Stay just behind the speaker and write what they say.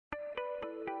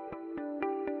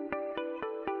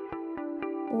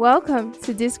Welcome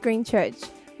to This Green Church.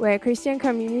 We're a Christian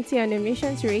community on a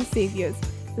mission to raise saviors,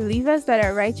 believers that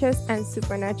are righteous and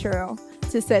supernatural,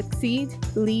 to succeed,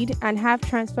 lead, and have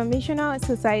transformational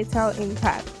societal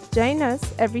impact. Join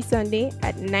us every Sunday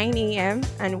at 9 a.m.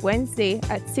 and Wednesday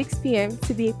at 6 p.m.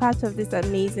 to be a part of this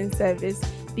amazing service.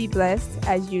 Be blessed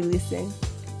as you listen.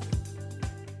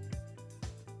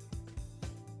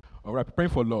 All right,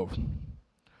 preparing for love.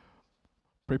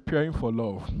 Preparing for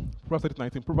love. Proverbs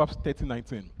 30:19. Proverbs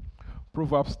 30:19.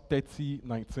 Proverbs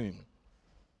 30:19.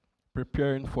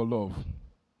 Preparing for love.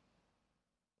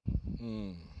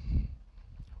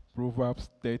 Proverbs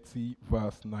 30,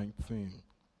 verse 19.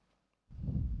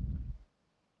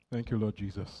 Thank you, Lord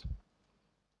Jesus.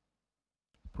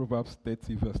 Proverbs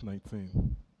 30, verse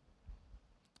 19.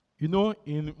 You know,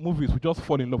 in movies, we just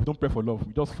fall in love. We don't pray for love.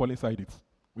 We just fall inside it.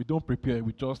 We don't prepare.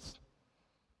 We just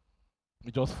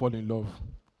fall in love.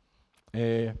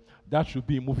 That should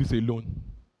be in movies alone.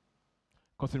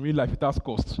 Because in real life, it has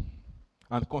cost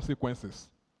and consequences.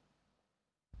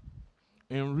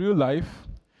 In real life,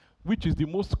 which is the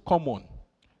most common,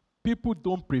 people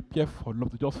don't prepare for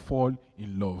love, they just fall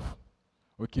in love.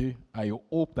 Okay? I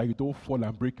hope that you don't fall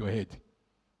and break your head.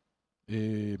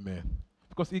 Amen.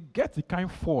 Because it gets a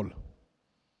kind fall.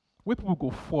 Where people go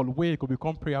fall, where it could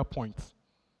become prayer points.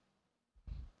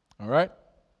 All right?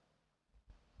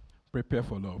 Prepare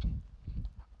for love.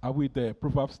 Are we there?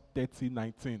 Proverbs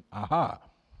 30:19. Aha.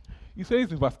 He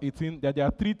says in verse 18 that there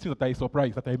are three things that I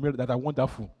surprised, that are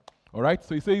wonderful. All right?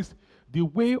 So he says, the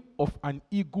way of an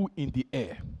eagle in the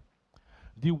air,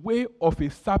 the way of a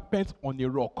serpent on a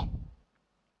rock,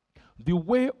 the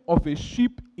way of a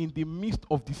ship in the midst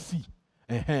of the sea,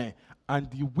 and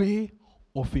the way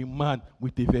of a man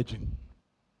with a virgin.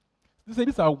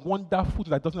 These are wonderful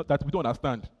things that we don't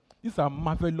understand. These are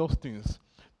marvelous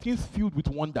things filled with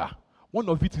wonder. One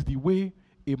of it is the way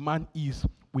a man is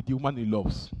with the woman he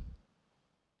loves.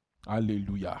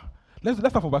 Hallelujah. Let's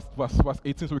start from verse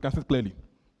 18 so we can see it clearly.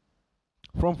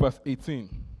 From verse 18.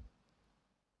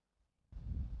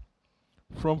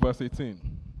 From verse 18.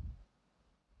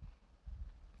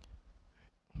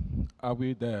 Are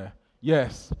we there?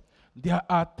 Yes. There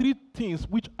are three things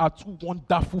which are too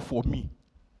wonderful for me.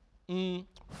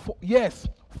 For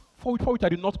which I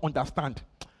did not understand.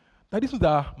 That these things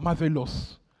are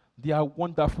marvelous. They are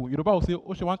wonderful. Yoruba will say,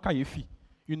 Oshewan Kayefi.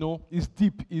 You know, it's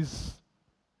deep, it's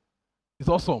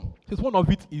awesome. Because one of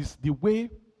it is the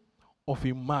way of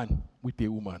a man with a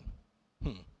woman.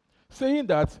 Saying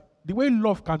that the way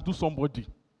love can do somebody,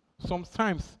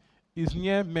 sometimes is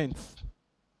near meant.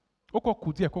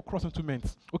 Cross into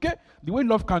meant. Okay? The way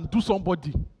love can do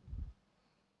somebody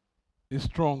is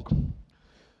strong.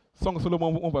 Song of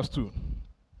Solomon 1 verse 2.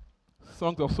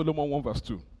 Songs of Solomon 1 verse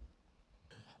 2.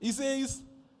 He says,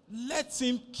 let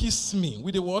him kiss me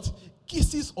with the what?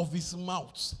 Kisses of his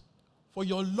mouth. For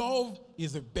your love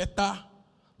is better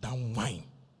than wine.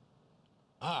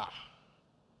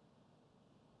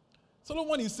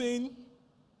 Solomon is saying,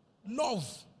 love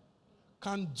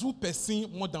can do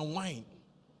person more than wine.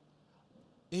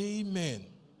 Amen.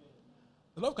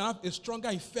 The love can have a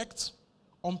stronger effect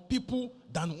on people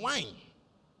than wine.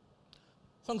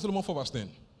 Song of Solomon 4 verse 10.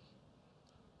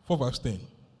 4 verse 10.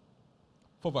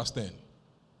 4 verse 10.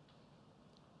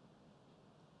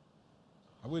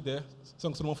 Are we there?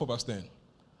 Song Solomon 4 verse 10.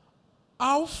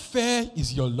 How fair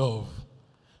is your love,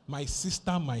 my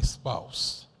sister, my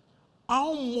spouse?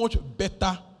 How much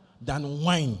better than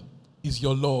wine is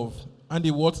your love? And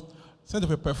the what? Scent of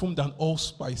a perfume than all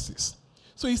spices.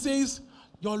 So he says,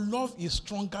 your love is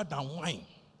stronger than wine.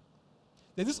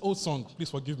 There's this old song,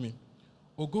 please forgive me.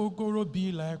 Ogogoro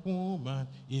be like woman,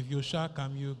 if you shall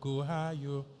come, you go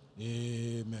higher.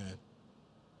 Amen.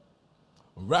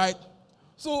 Right?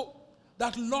 So,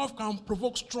 that love can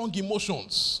provoke strong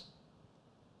emotions.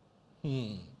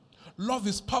 Love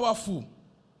is powerful.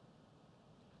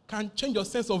 Can change your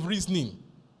sense of reasoning.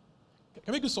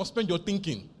 Can make you suspend your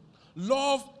thinking.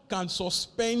 Love can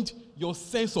suspend your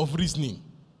sense of reasoning.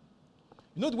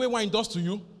 You know the way wine does to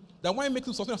you? That wine makes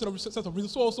you suspend your sense of reasoning.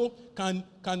 So also can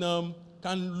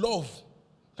love,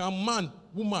 can man,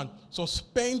 woman,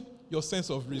 suspend your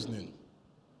sense of reasoning.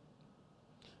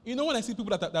 You know, when I see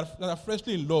people that are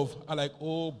freshly in love, are like,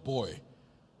 oh boy,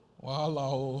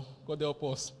 wow, God help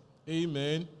us,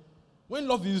 amen. When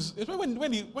love is, especially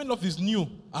when love is new,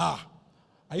 I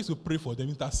used to pray for them,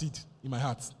 intercede in my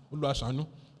heart.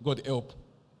 God help,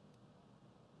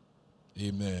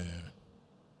 amen.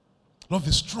 Love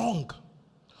is strong.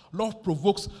 Love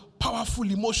provokes powerful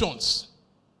emotions.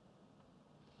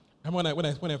 And when I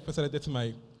first started dating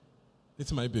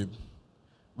my babe,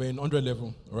 we're in 100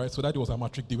 level, all right? So that was our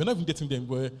matric day. We're not even dating them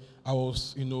where I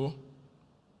was,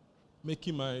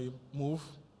 making my move,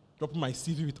 dropping my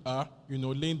CV with her,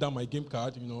 laying down my game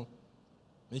card,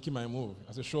 making my move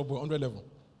as a short boy, 100 level.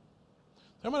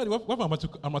 I remember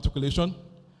what matriculation.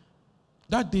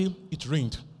 That day, it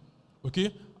rained.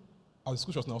 Okay? I was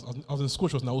in school,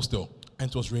 she was in a hostel, and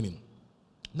it was raining.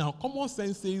 Now, common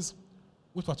sense says,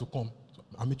 wait for her to come,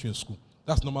 I'll meet you in school.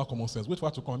 That's normal common sense. Wait for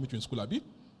her to come and meet you in school, Abi.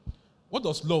 What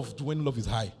does love do when love is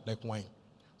high, like wine?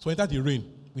 So enter the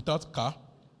rain, without car,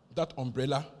 without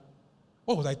umbrella.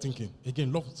 What was I thinking?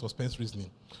 Again, love suspense reasoning.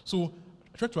 So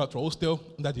I tried to a hostel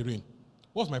under the rain.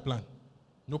 What was my plan?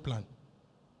 No plan.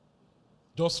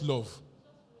 Just love.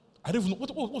 I don't even know,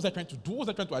 what was I trying to do? What was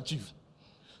I trying to achieve?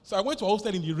 So I went to a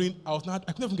hostel in the rain. I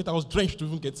couldn't even get, I was drenched to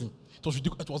even get in. It was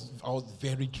ridiculous. I was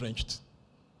very drenched.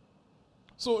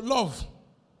 So love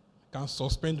can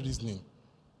suspend reasoning.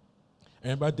 I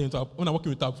remember then, when I'm working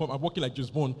with her, I'm working like James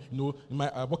Bond,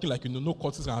 I'm working like, no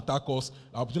cultists can attack us.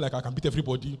 I'm doing like I can beat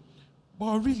everybody.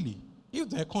 But really, if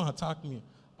they can't attack me,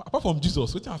 apart from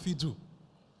Jesus, what can I feel do?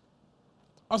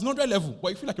 I was 100 level,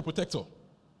 but I feel like a protector.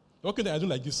 Okay, then I do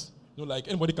like this. Like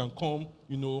anybody can come,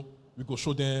 we go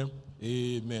show them.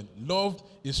 Amen. Love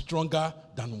is stronger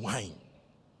than wine.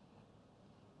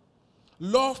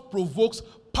 Love provokes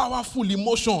powerful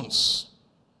emotions.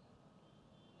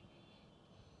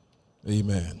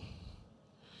 Amen.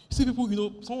 You see, people,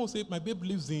 someone will say, my babe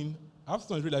lives in, I have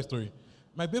some real life story.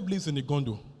 My babe lives in a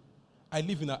Gondo. I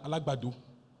live in Alagbado.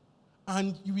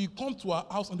 And you will come to our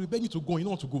house and we beg you to go. You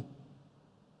don't want to go.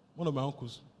 One of my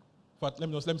uncles. In fact, let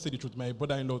me say the truth. My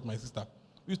brother-in-law, my sister.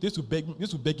 We used to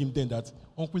beg him then that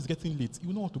uncle is getting late. He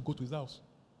will not want to go to his house.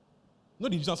 Not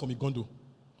the distance from Igondo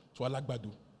to Alagbado.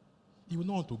 He will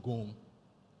not want to go home.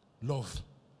 Love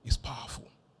is powerful.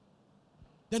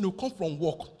 Then he'll come from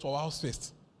work to our house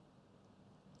first.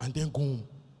 And then go home.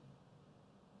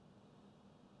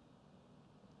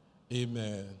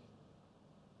 Amen.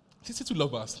 Visit to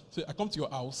lovers. So I come to your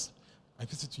house, I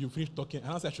visit you, finish talking,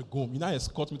 and I say I should go home. You now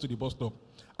escort me to the bus stop,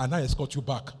 and I escort you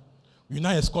back. You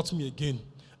now escort me again,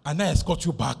 and I escort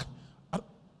you back.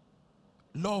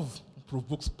 Love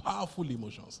provokes powerful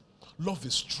emotions. Love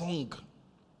is strong.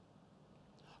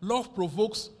 Love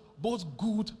provokes both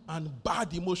good and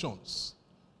bad emotions.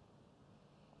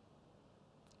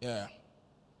 Yeah.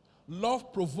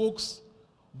 Love provokes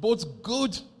both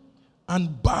good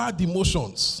and bad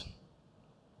emotions.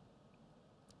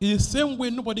 In the same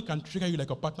way, nobody can trigger you like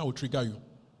a partner will trigger you.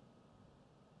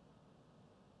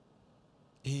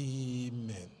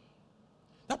 Amen.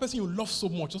 That person you love so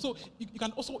much. So you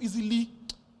can also easily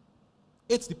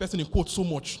hate the person in quote so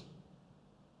much.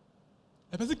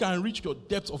 A person can reach your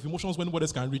depth of emotions when nobody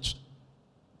else can reach.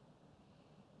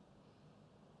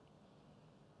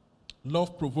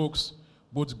 Love provokes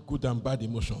both good and bad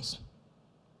emotions.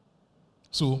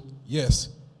 So, yes,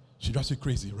 she drives you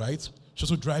crazy, right? She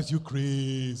also drives you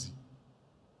crazy.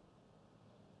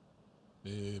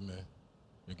 Amen.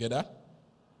 You get that?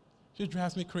 She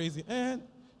drives me crazy. And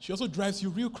she also drives you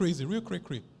real crazy, real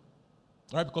cray-cray.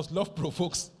 All right? Because love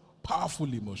provokes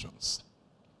powerful emotions.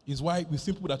 It's why we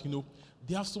see people that,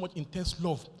 they have so much intense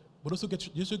love, but they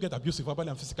also get abusive verbally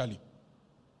and physically.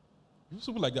 You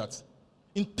see people like that.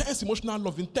 Intense emotional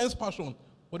love, intense passion,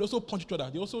 but they also punch each other.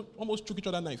 They also almost choke each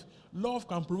other knife. Love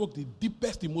can provoke the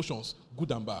deepest emotions,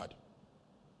 good and bad.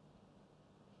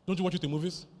 Don't you watch it in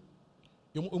movies?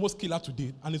 You almost kill her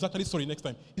today, and he's actually sorry next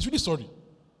time. He's really sorry.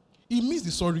 He means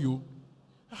the sorry, you.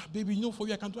 Baby, for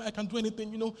you, I can do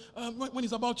anything, when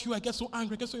it's about you, I get so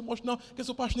angry, I get so emotional, I get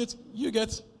so passionate. You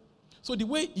get. So the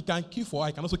way he can kill for her,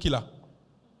 he can also kill her.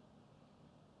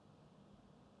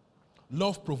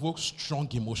 Love provokes strong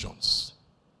emotions.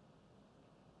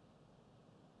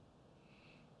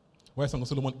 Why Song of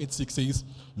Solomon 8:6 says,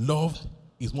 love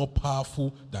is more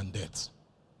powerful than death.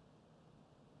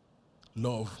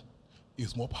 Love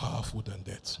is more powerful than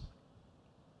death.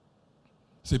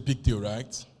 It's a big deal,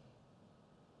 right?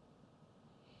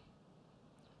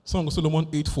 Song of Solomon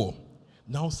 8:4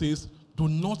 now says, do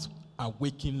not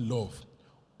awaken love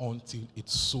until it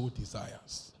so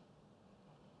desires.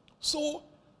 So,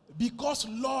 because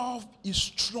love is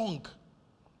strong,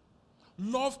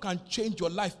 love can change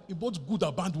your life in both good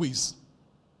and bad ways.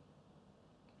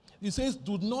 It says,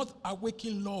 do not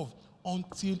awaken love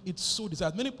until it so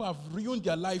desires. Many people have ruined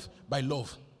their life by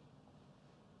love.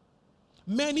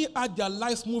 Many had their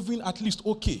lives moving at least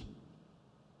okay.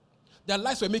 Their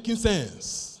lives were making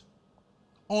sense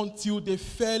until they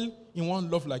fell in one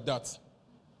love like that.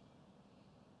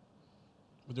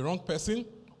 With the wrong person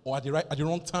or at the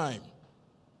wrong time.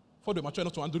 For the mature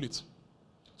enough to handle it.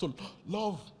 So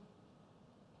love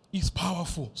is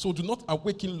powerful. So do not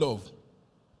awaken love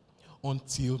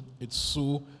until it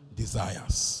so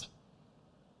desires.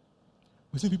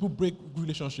 We've seen people break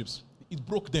relationships. It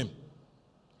broke them.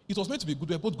 It was meant to be good.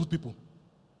 They were both good people.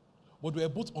 But they were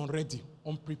both unready,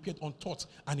 unprepared, untaught,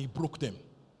 and it broke them.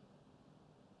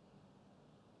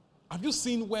 Have you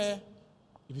seen where,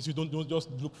 if you see, don't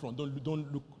just look front,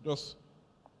 don't look, just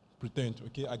pretend,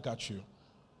 okay, I got you.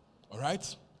 All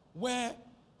right? Where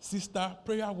sister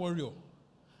prayer warrior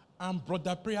and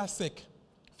brother prayer sec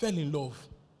fell in love.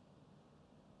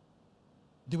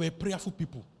 They were prayerful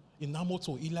people. In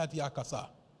Namoto, Iladi Akasa.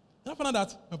 And I found out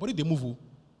that my body, they move.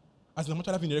 As in, I'm not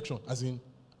having an erection. As in,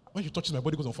 when she touches, my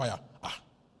body goes on fire. I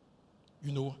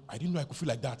didn't know I could feel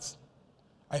like that.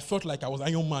 I felt like I was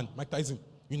Iron Man, Mike Tyson.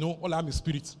 All I am is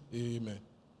spirit. Amen.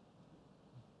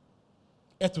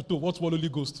 Head to toe, what's Holy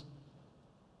Ghost?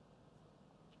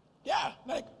 Yeah,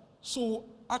 so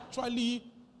actually,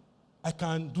 I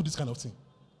can do this kind of thing.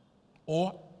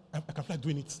 Or I can feel like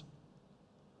doing it.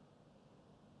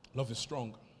 Love is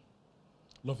strong.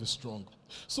 Love is strong.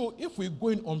 So if we're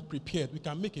going unprepared, we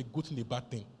can make a good thing a bad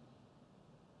thing.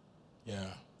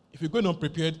 Yeah. If we're going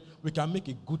unprepared, we can make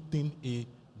a good thing a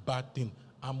bad thing.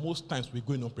 And most times we're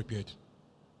going unprepared.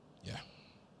 Yeah.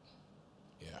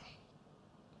 Yeah.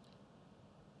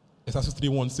 Exodus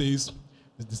 3:1 says,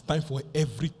 there's time for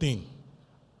everything.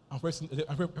 There's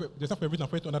time for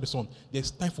everything under the sun. There's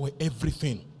time for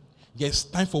everything. There's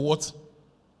time for what?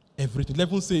 Everything.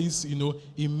 11 says,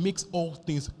 it makes all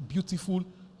things beautiful,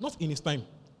 not in its time,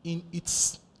 in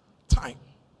its time.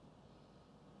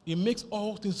 It makes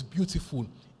all things beautiful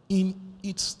in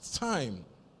its time.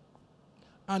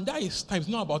 And that is time. It's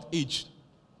not about age.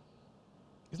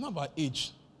 It's not about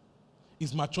age.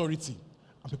 It's maturity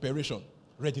and preparation,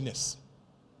 readiness.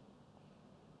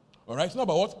 All right? It's not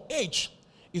about what? Age.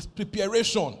 It's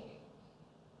preparation,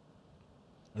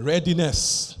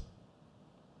 readiness,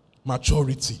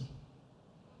 maturity.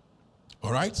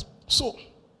 All right? So,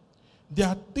 there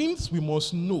are things we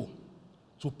must know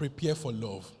to prepare for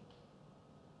love.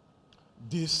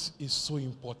 This is so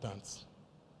important.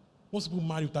 Most people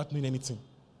marry without knowing anything.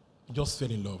 Just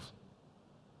fell in love.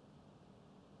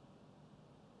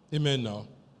 Amen now.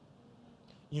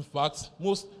 In fact,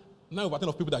 9/10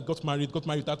 of people that got married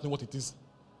without knowing what it is.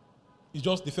 It's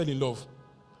just they fell in love.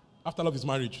 After love is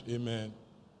marriage. Amen.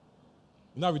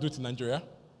 Now we do it in Nigeria.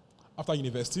 After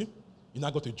university, you now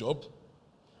got a job.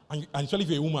 And especially if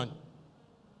you're a woman.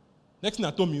 Next thing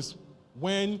I told me is,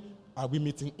 when are we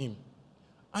meeting him?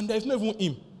 And there is no even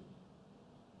him.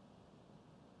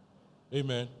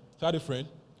 Amen. So I had a friend.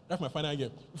 That's my final year.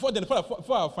 Before them,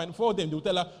 they will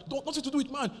tell her, nothing to do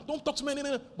with man. Don't talk to me.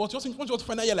 But just once you want to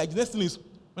final year, like the next thing is,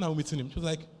 when are we meeting him? She was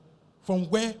like, from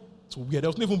where to where? There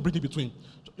was no even bridge in between.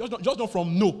 Just not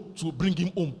from no to bring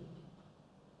him home.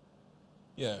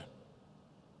 Yeah.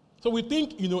 So we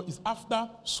think, it's after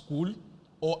school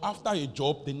or after a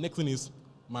job, the next thing is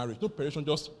marriage. No preparation,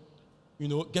 just,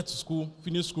 get to school,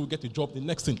 finish school, get a job. The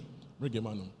next thing, bring a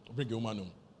man home, bring a woman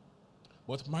home.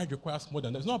 But marriage requires more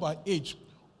than that. It's not about age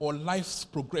or life's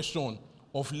progression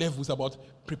of levels, about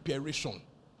preparation.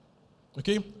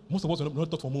 Okay? Most of us are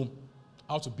not taught from home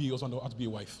how to be a husband or how to be a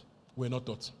wife. We're not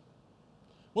taught.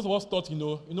 Most of us thought,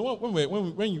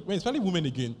 when especially women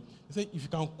again, they say if you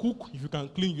can cook, if you can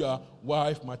clean, you are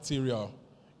wife material.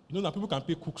 Now people can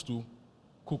pay cooks to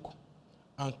cook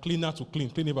and cleaner to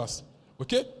clean neighbors.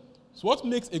 Okay? So what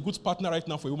makes a good partner right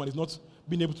now for a woman is not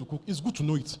being able to cook. It's good to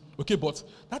know it. Okay, but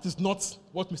that is not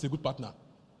what makes a good partner.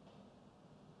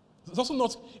 It's also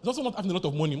not having a lot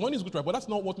of money. Money is good, right? But that's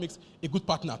not what makes a good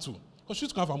partner too. Because she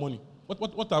can have her money.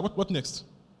 What next?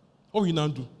 What will you now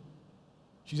do?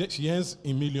 She earns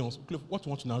in millions. What do you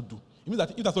want to now do? It means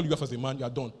that if that's all you have as a man, you are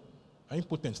done. You're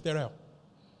impotent, sterile.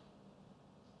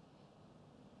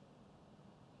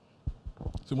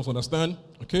 So you must understand,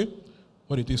 okay,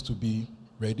 what it is to be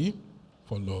ready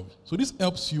for love. So this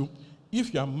helps you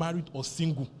if you are married or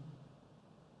single.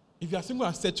 If you are single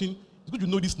and searching, it's good to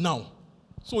know this now.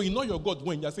 So you know your God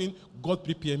when you're saying, God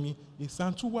prepare me a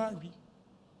sanctuary.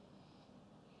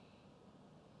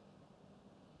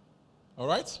 All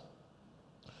right?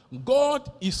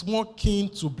 God is more keen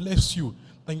to bless you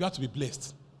than you have to be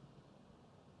blessed.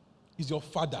 He's your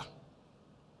father.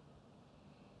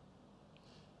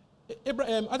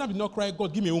 Adam did not cry,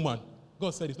 God, give me a woman.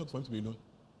 God said it's not for him to be alone.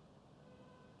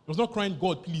 He was not crying,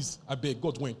 God, please, I beg.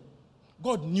 God went.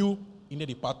 God knew he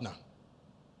needed a partner.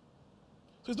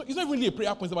 So it's not really a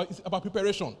prayer point, it's about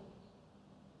preparation.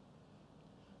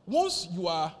 Once you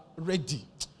are ready,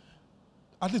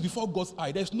 at least before God's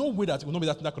eye, there's no way that it will not be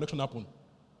that connection happen.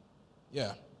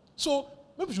 Yeah. So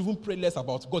maybe we should even pray less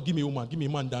about God, give me a woman, give me a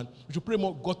man, than we should pray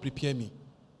more, God, prepare me.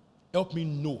 Help me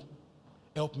know.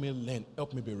 Help me learn.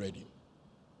 Help me be ready.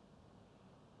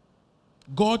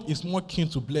 God is more keen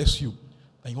to bless you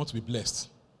than you want to be blessed.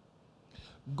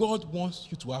 God wants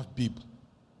you to have babe.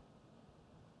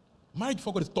 Marriage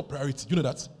before God is top priority. You know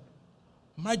that?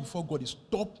 Marriage before God is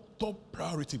top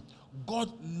priority.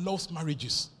 God loves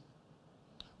marriages.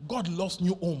 God loves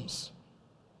new homes.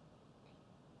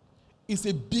 It's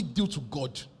a big deal to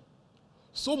God.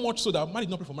 So much so that man did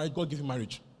not pray for marriage, God gave him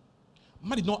marriage.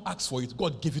 Man did not ask for it,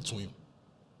 God gave it to him.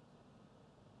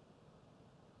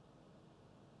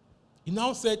 He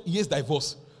now said he hates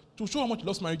divorce. To show how much he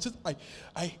loves marriage, he says,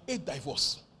 I hate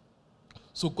divorce.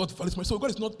 So God values marriage. So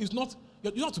God is not,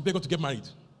 you don't have to beg God to get married.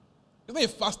 It's not a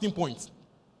fasting point.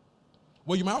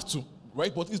 Well, you might have to,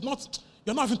 right? But it's not,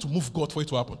 you're not having to move God for it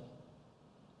to happen.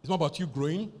 It's more about you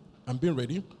growing and being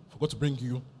ready for God to bring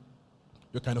you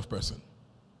your kind of person.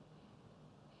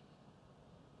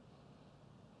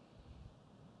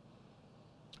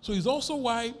 So it's also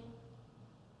why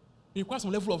it requires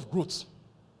some level of growth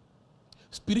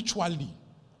spiritually.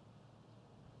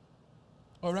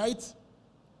 All right?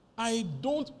 I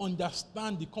don't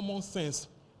understand the common sense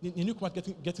in a new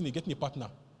convert getting a partner,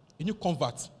 a new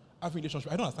convert having a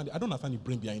relationship. I don't understand the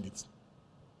brain behind it.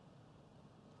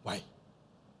 Why?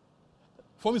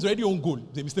 For me, it's already own goal.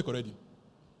 It's a mistake already.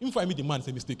 Even if I meet the man, it's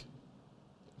a mistake.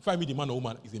 If I meet the man or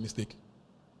woman, it's a mistake.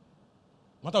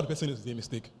 No matter how the person is, it's a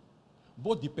mistake.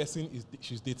 Both the person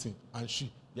she's dating and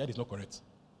the idea is not correct.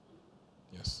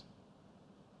 Yes.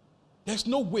 There's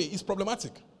no way. It's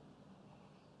problematic.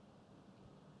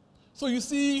 So you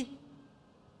see,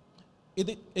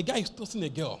 a guy is tossing a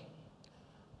girl.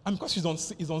 And because she's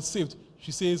unsaved,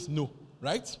 she says no,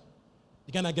 right?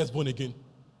 The guy now gets born again.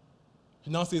 She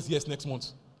now says yes next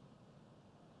month.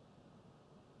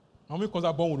 How many comes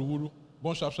out born wuru wuru,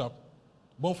 born sharp,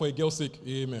 born for a girl's sake?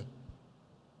 Amen.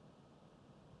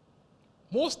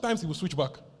 Most times he will switch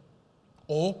back,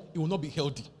 or it will not be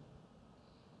healthy.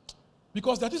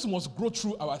 Because that is must grow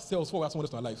through ourselves before we have someone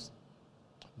else in our lives.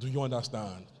 Do you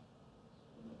understand?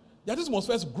 That is must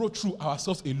first grow through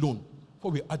ourselves alone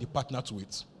before we add a partner to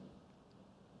it.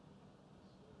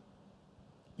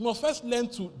 You must first learn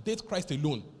to date Christ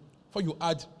alone before you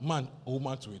add man or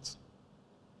woman to it.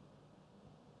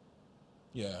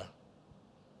 Yeah.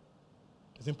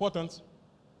 It's important.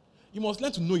 You must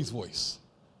learn to know his voice,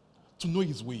 to know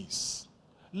his ways.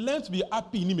 Learn to be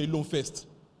happy in him alone first.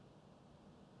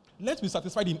 Learn to be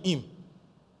satisfied in him.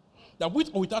 That with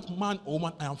or without man or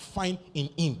woman, I am fine in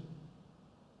him.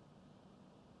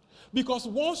 Because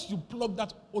once you plug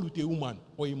that hole with a woman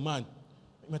or a man,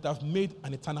 you might have made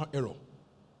an eternal error.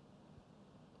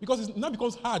 Because it now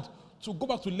becomes hard to go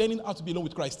back to learning how to be alone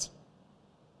with Christ.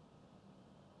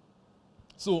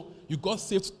 So you got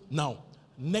saved now.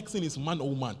 Next thing is man or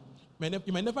woman.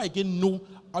 You might never again know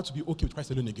how to be okay with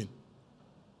Christ alone again.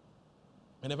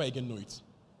 You might never again know it.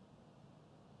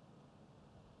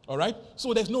 All right?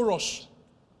 So there's no rush.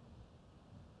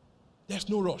 There's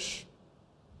no rush.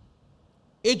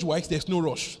 Age-wise, there's no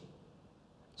rush.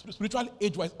 Spiritual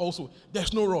age-wise also,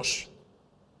 there's no rush.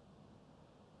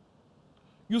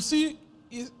 You see,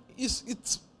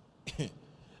 it's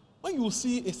when you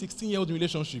see a 16-year-old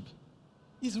relationship,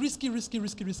 it's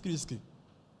risky.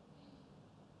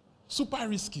 Super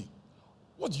risky.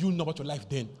 What do you know about your life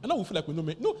then? I know we feel like we know.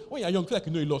 No, when you're young, you feel like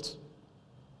you know a lot.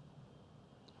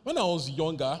 When I was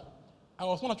younger, I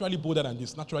was not naturally bolder than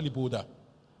this, naturally bolder.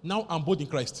 Now I'm bold in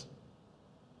Christ.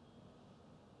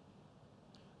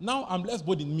 Now I'm less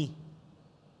bold in me.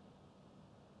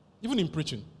 Even in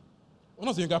preaching. When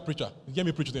I was a younger preacher, you hear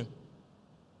me preach then.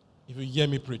 If you hear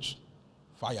me preach,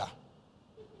 fire.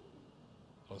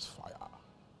 It was fire.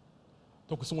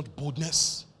 Talk with so much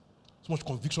boldness, so much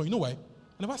conviction. You know why? I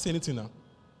never say anything now.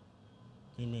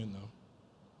 Amen now.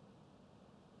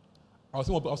 I was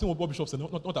saying what Bishop said,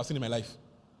 not what I've seen in my life.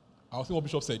 I was saying what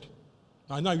Bishop said.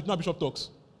 Now you know how Bishop talks.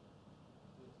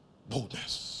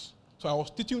 Boldness. So I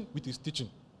was teaching with his teaching.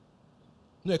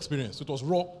 No experience. So it was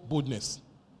raw boldness.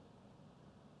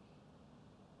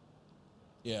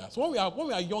 Yeah. So when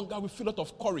we are younger, we feel a lot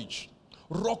of courage.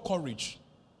 Raw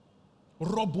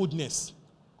boldness.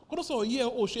 Also, yeah,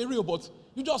 Sherry, but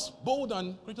you just bold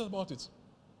and courageous about it.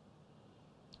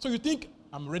 So you think,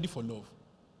 I'm ready for love.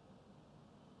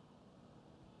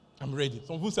 I'm ready.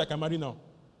 Some people say I can marry now.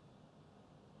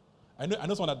 I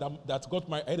know someone that got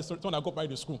married. I had someone that got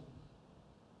married in school.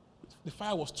 The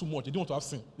fire was too much. They didn't want to have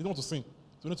sin. They didn't want to sin.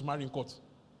 So they wanted to marry in court.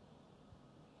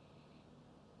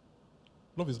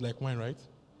 Love is like wine, right?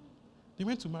 They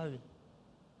went to marry.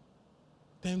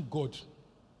 Thank God.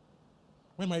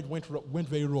 When marriage went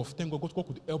very rough, thank God God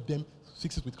could help them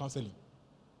fix it with counseling.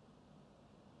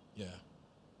 Yeah.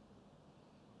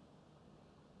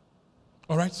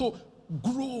 All right, so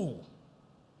grow.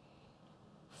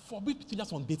 Forbid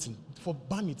teenagers on dating.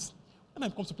 Ban it. When I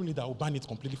come Supreme Leader, I will ban it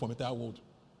completely from the entire world.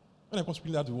 When I come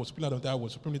Supreme Leader of the world, Supreme Leader of the entire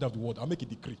world, Supreme Leader of the world, I'll make a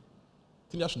decree.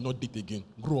 Teenagers should not date again.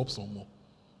 Grow up some more.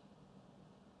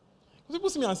 Because people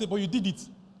see me and say, but you did it.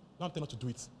 Now I'm telling you not to do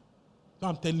it. Now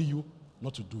I'm telling you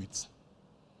not to do it.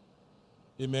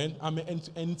 Amen. I'm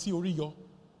N.T. Oriyo.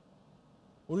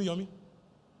 Oriyomi.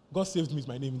 God saved me is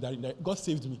my name. God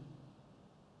saved me.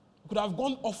 It could have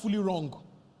gone awfully wrong.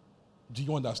 Do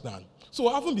you understand? So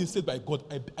I haven't been saved by God.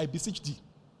 I beseech thee.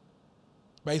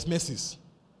 By his mercies.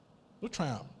 Don't try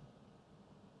him.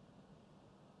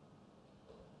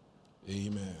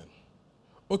 Amen.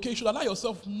 Okay, you should allow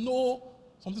yourself know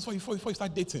something before you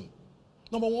start dating.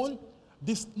 Number one,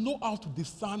 know how to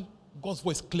discern God's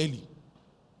voice clearly.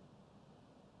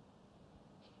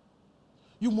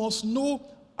 You must know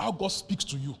how God speaks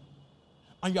to you.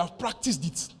 And you have practiced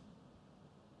it.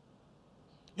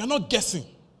 You're not guessing.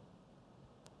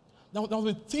 Now,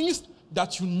 the things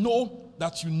that you know. Now,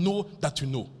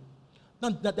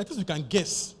 that is you can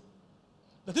guess.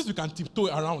 That is you can tiptoe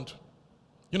around.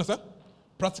 You understand?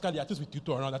 Practically, at least we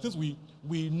tiptoe around. At least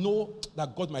we know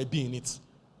that God might be in it.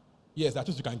 Yes, at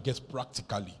least you can guess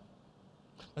practically.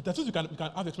 But at least you can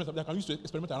have experience that can use to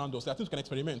experiment around us. At least you can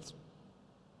experiment.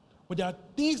 But there are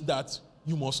things that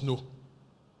you must know.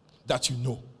 That you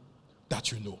know.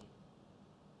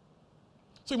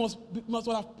 So you must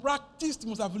have practiced, you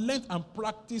must have learned and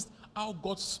practiced how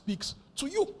God speaks to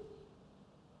you.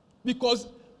 Because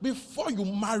before you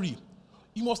marry,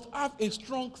 you must have a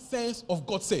strong sense of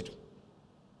God said.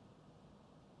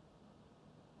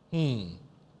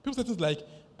 People say things like,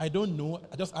 I don't know,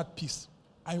 I just had peace.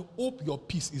 I hope your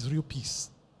peace is real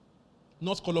peace.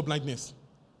 Not color blindness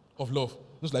of love.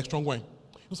 Just like strong wine.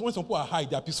 Because when some people are high,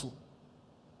 they are peaceful.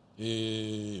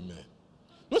 Amen.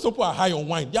 When some people are high on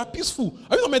wine, they are peaceful.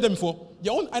 Have you not met them before?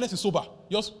 Their own highness is sober.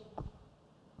 Yours,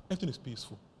 everything is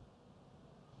peaceful.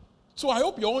 So I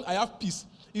hope your own I have peace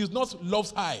is not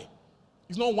love's high.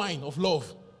 It's not wine of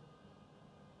love.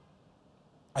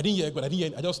 I didn't hear God. I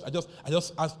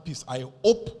just asked peace. I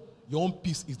hope your own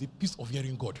peace is the peace of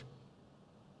hearing God.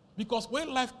 Because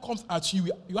when life comes at you,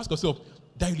 you ask yourself,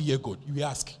 did I really hear God? You will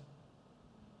ask.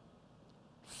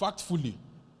 Factfully,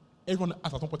 everyone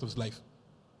asks at some point of his life.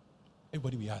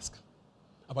 Everybody will ask.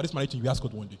 About this marriage, you will ask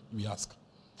God one day. You will ask.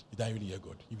 Did I really hear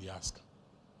God? You will ask.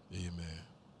 Amen.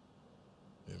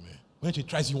 Amen. When he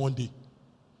tries you one day,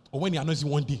 or when he annoys you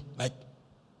one day, like,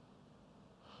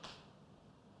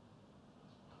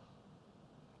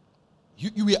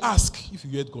 you will ask if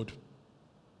you heard God.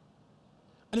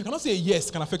 And you cannot say yes,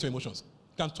 it can affect your emotions.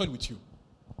 It can toy with you.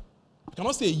 You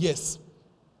cannot say yes.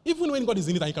 Even when God is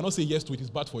in it and you cannot say yes to it, it's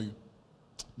bad for you.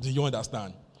 Do you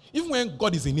understand? Even when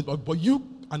God is in it, but you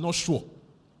are not sure,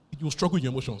 you will struggle with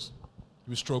your emotions.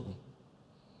 You will struggle.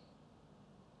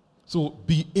 So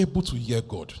be able to hear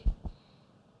God.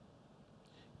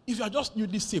 If you are just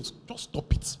newly saved, just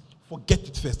stop it. Forget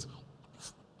it first.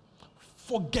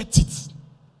 Forget it.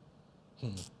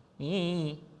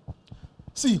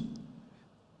 See,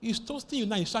 he's toasting you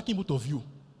now, he's shaking both of you.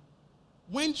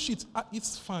 When shit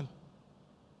hits fan,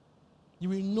 you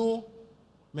will know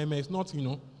meme is not, you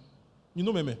know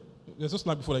meme. There's just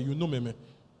not before that, you know meme.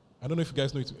 I don't know if you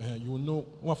guys know it. You will know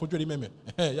meme.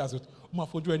 Yes,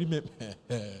 meme.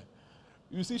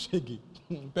 You see Shaggy,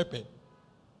 Pepe.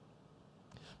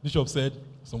 Bishop said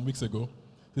some weeks ago,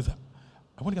 he said,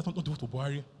 I want to get something to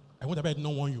Buhari. I want to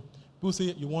not want you. People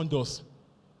say you want us.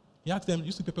 He asked them,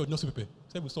 you see Pepe or not see Pepe? He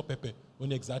said, we saw Pepe.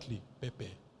 When exactly?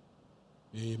 Pepe.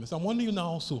 So I'm wondering you now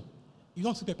also, you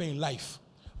don't see Pepe in life.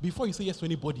 Before you say yes to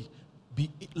anybody,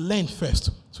 learn first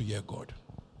to hear God.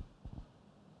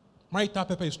 Marital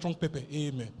Pepe is strong Pepe.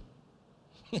 Amen.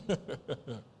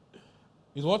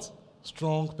 Is what?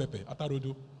 Strong Pepe.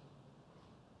 Atarodo.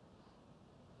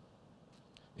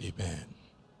 Amen.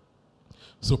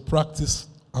 So practice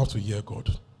how to hear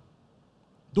God.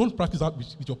 Don't practice that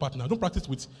with your partner. Don't practice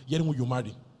with hearing who you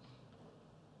marry.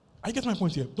 I get my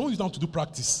point here. Don't use that to do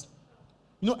practice.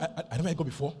 I never heard God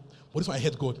before, but this one I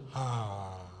heard God.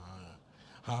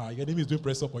 Your name is doing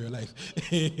press up on your life.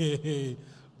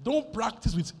 Don't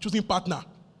practice with choosing partner.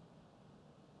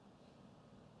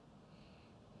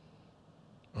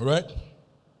 All right?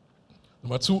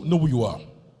 Number 2, know who you are.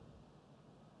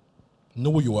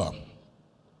 Know who you are.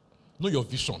 Know your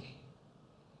vision.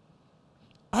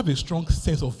 Have a strong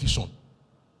sense of vision.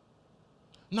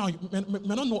 Now, you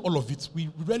may not know all of it. We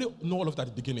rarely know all of that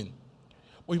at the beginning.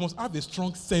 But you must have a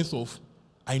strong sense of,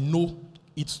 I know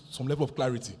it's some level of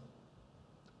clarity.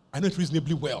 I know it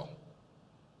reasonably well.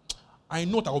 I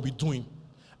know what I will be doing.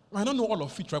 I don't know all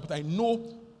of it, right? But I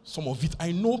know some of it. I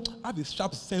have a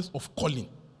sharp sense of calling.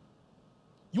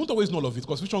 You won't always know all of it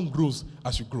because vision grows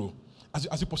as you grow.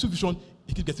 As you pursue vision,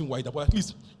 it keeps getting wider. But at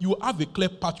least you will have a clear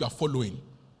path you are following.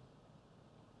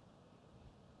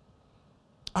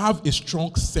 Have a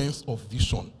strong sense of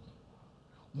vision.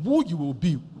 Who you will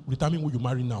be will determine who you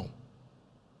marry now.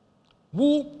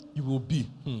 Who you will be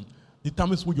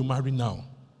determines who you marry now.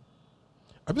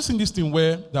 Have you seen this thing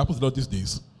where that happens a lot these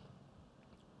days?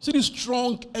 See this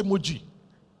strong emoji.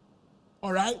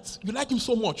 All right? You like him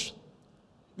so much.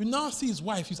 You now see his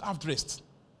wife, he's half dressed.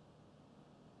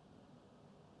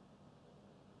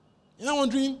 You're now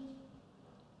wondering,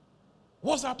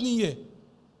 what's happening here?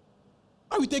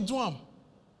 How we take Joam?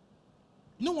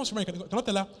 You know, once you marry, you cannot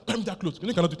tell her, go and move that clothes. You know,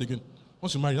 you cannot do it again.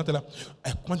 Once you marry, you cannot tell her,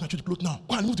 I command you to the clothes now.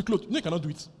 Go and move the clothes. You know, you cannot do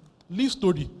it. Leave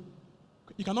story.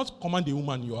 You cannot command a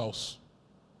woman in your house.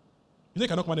 You know, you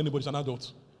cannot command anybody, it's an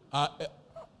adult. Can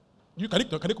you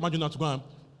command you now to go and...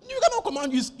 You cannot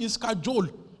command his cajole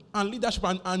and leadership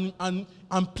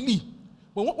and plea.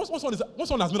 But once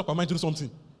someone has made up her mind to do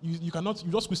something, you cannot,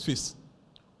 you just squeeze face.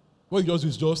 What you just do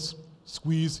is just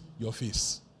squeeze your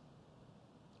face.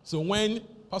 So when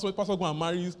Pastor go and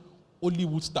marries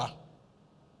Hollywood star,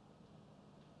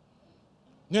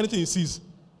 anything he sees,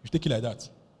 you take it like that.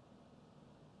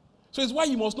 So it's why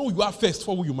you must know who you are first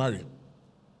before who you marry.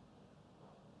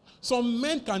 Some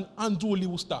men can undo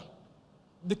Hollywood star.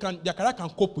 Their career can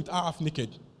cope with half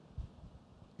naked.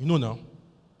 You know now,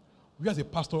 we as a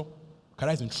pastor,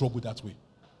 career is in trouble that way.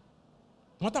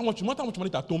 No matter how much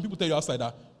money at home, people tell you outside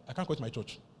that I can't quit my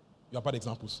church. You are bad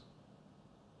examples.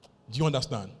 Do you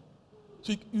understand?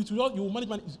 So you manage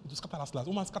money to scatter last.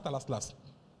 Woman scatter last.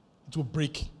 It will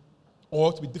break.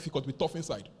 Or it will be difficult, it will be tough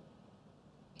inside.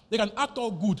 They can act all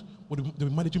good, but they'll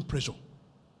be managing pressure.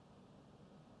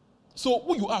 So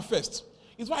who you are first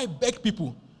is why I beg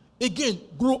people, again,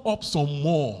 grow up some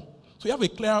more. So you have a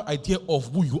clear idea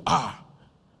of who you are.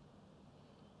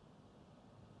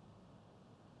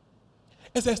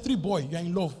 SS3 boy, you are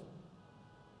in love.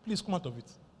 Please come out of it.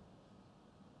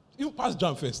 You pass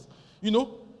jam first. You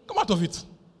know, come out of it.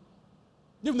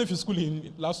 Even if you're schooling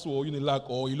in LASU or Unilag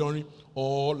or Ilorin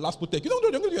or LASPO Tech, you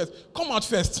don't do it. Come out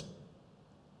first.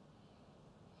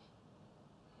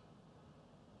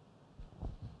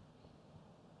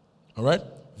 All right?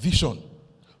 Vision.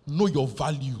 Know your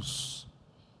values.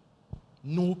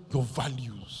 Know your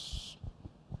values.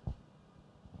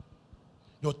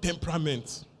 Your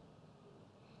temperament.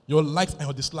 Your likes and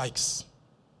your dislikes.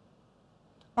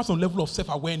 Have some level of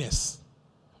self-awareness.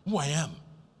 Who I am.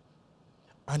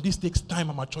 And this takes time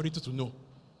and maturity to know.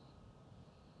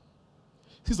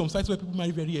 See some sites where people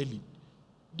marry very early.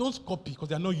 Don't copy because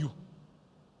they are not you.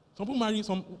 Some people marry,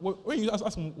 when you ask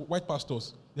some white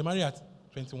pastors, they marry at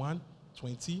 21,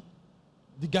 20.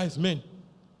 The guys, men,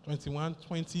 21,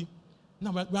 20.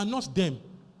 Now, we are not them.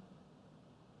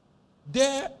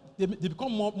 They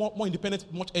become more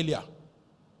independent much earlier.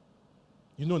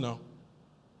 You know now.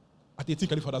 At 18,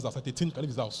 can leave father's house. At 18, can leave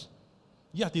his house.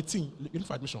 Yeah, at 18, you look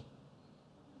for admission.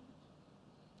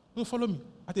 No, follow me.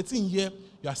 At 18 year,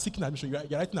 you are seeking admission. You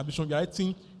are writing admission. You are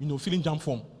writing, filling jam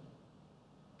form.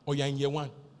 Or you are in year 1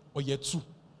 or year 2,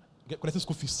 collecting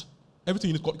school fees. Everything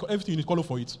you need call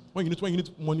for it. When you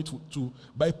need money to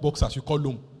buy boxers, you call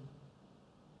loan.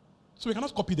 So you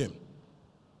cannot copy them.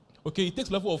 Okay, it takes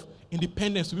a level of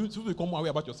independence to become more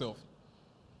aware about yourself.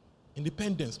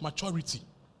 Independence, maturity.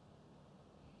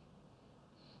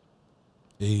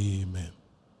 Amen.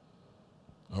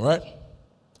 All right?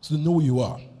 So know who you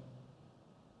are.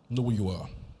 Know who you are.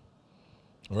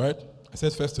 All right? I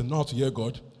said first, to know how to hear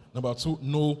God. Number 2,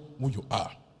 know who you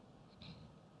are.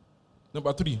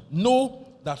 Number 3, know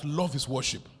that love is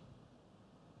worship.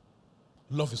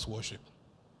 Love is worship.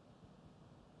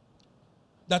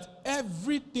 That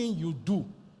everything you do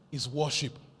is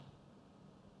worship.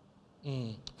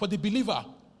 For the believer,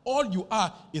 all you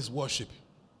are is worship.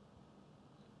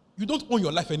 You don't own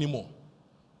your life anymore.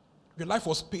 Your life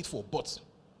was paid for, but.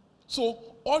 So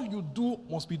all you do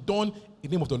must be done in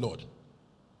the name of the Lord.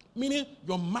 Meaning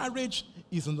your marriage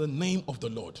is in the name of the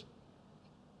Lord.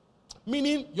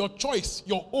 Meaning your choice,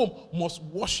 your home must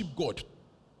worship God.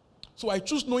 So I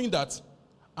choose knowing that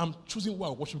I'm choosing who I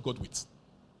worship God with.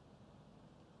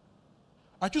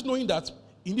 I choose knowing that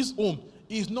in this home,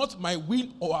 it is not my will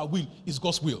or our will, it's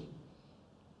God's will.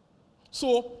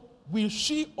 So will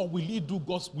she or will he do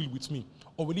God's will with me?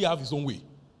 Or will he have his own way?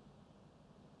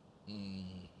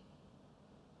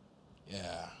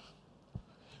 Yeah.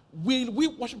 Will we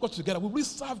worship God together? Will we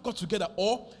serve God together?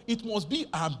 Or it must be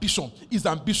our ambition,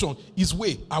 his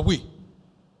way, our way.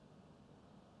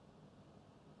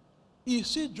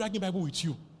 Is she dragging the Bible with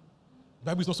you? The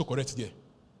Bible is not so correct there.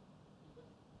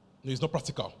 No, it's not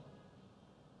practical.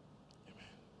 Amen.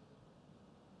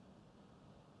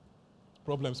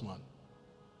 Problems, man.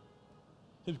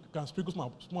 If you can sprinkle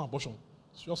small abortion,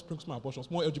 just sprinkle small abortion,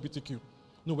 small LGBTQ.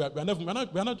 No, we are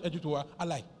not LGBT to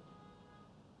ally.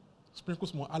 Sprinkle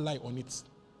small ally on it.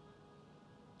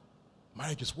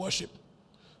 Marriage is worship.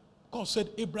 God said,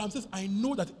 Abraham says, I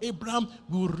know that Abraham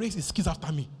will raise his kids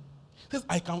after me. He says,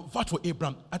 I can vouch for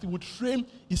Abraham that he will train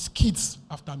his kids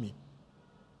after me.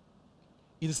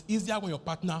 It is easier when your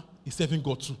partner is serving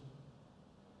God too.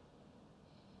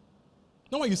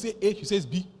 Now when you say A, he says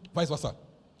B, vice versa.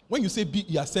 When you say B,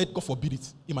 he has said, God forbid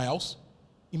it. In my house?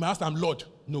 In my house, I'm Lord.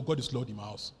 No, God is Lord in my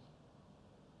house.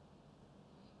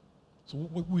 So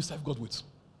who we serve God with?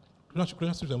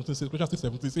 Colossians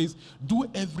 3:17 says, do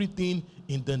everything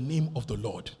in the name of the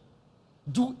Lord.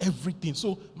 Do everything.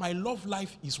 So my love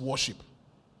life is worship.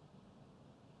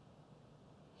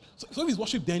 So if it's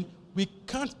worship, then we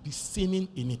can't be sinning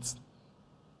in it.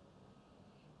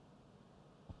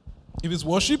 If it's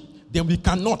worship, then we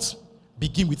cannot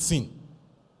begin with sin.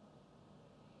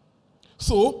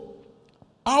 So,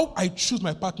 how I choose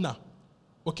my partner,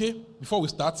 okay, before we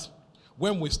start,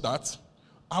 when we start,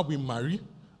 how we marry,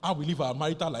 how we live our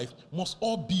marital life, must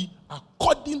all be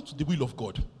according to the will of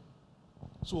God.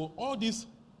 So, all this,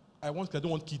 I don't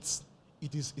want kids,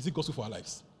 is it gospel for our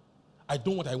lives? I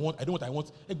don't what I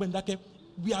want.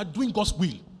 We are doing God's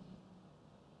will.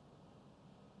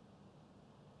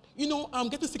 You know, I'm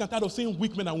getting sick and tired of saying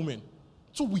weak men and women.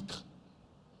 Too weak.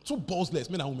 Too ballsless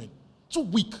men and women. Too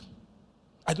weak.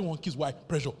 I don't want kids. Why?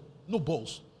 Pressure. No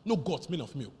balls. No guts, male and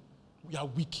female. We are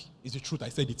weak. It's the truth. I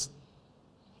said it.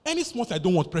 Any small thing, I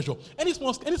don't want pressure. Any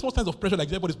small sense of pressure, like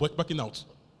everybody's backing out.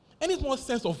 Any small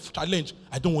sense of challenge,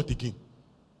 I don't want again.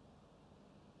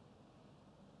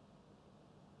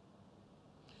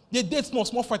 They did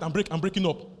small fight and breaking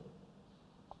up.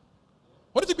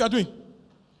 What do you think we are doing?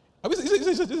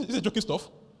 Is it joking stuff?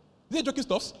 Is it joking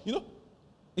stuff? You know?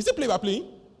 Is it play by playing?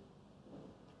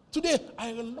 Today,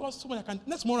 I lost someone I can.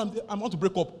 Next morning, I'm going to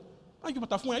break up. Are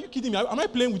you kidding me? Am I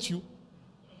playing with you?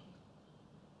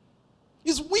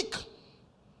 It's weak.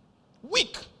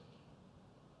 Weak.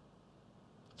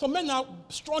 Some men are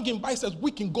strong in biceps,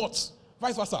 weak in guts,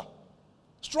 vice versa.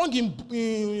 Strong in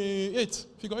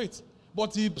figure 8.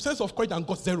 But the sense of courage and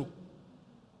guts, zero.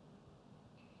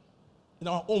 In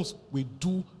our homes, we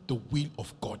do the will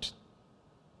of God.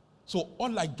 So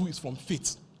all I do is from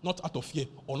faith, not out of fear,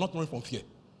 or not running from fear.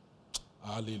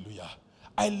 Hallelujah.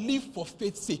 I live for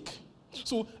faith's sake.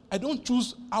 So I don't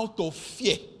choose out of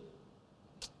fear.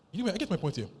 I get my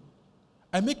point here.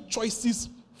 I make choices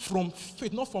from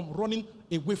faith, not from running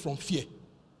away from fear.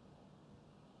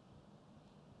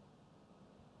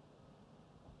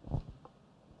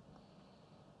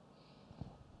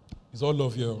 It's all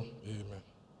love here. Amen.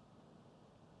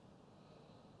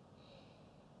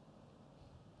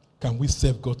 Can we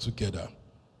serve God together?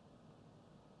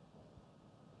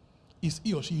 Is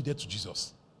he or she yielded to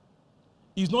Jesus?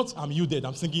 It's not, I'm yielded,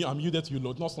 I'm singing, I'm yielded to you,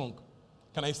 Lord. Not song.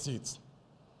 Can I see it?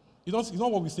 It's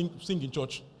not what we sing in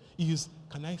church. It is,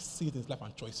 can I see it in his life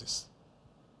and choices?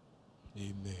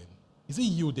 Amen. Is he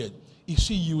yielded? Is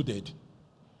she yielded?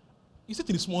 Is it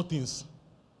in the small things?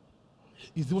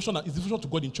 Is devotion to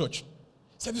God in church?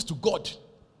 Service to God.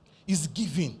 Is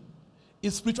giving.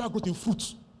 Is spiritual growth in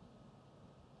fruit.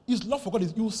 His love for God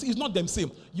is, you will see, it's not them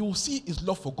same. You will see his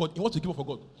love for God in what you give up for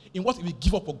God, in what we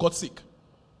give up for God's sake.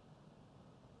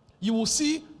 You will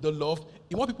see the love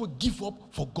in what people give up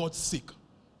for God's sake.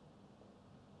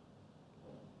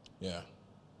 Yeah.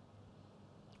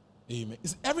 Amen.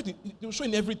 It's everything. It will show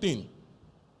in everything.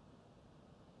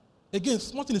 Again,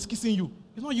 small thing is kissing you.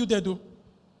 It's not you there, though.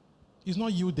 It's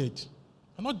not you dead.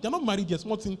 They're not married yet.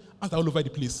 Small thing are all over the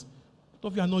place. But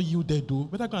of you are not you dead, though.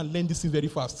 Better go and learn this thing very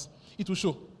fast. It will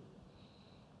show.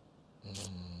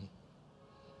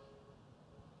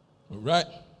 All right.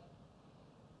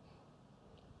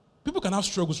 People can have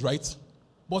struggles, right?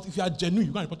 But if you are genuine,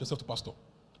 you can report yourself to pastor.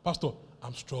 Pastor,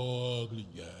 I'm struggling.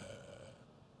 Yeah.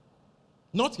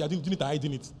 Not you are doing it and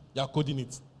hiding it. You are coding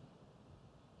it.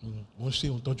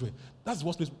 That's the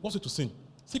worst way to sin.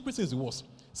 Secret sin is the worst.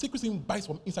 Secret sin bites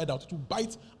from inside out. To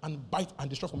bite and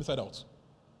destroy from inside out.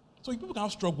 So people can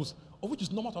have struggles, of which is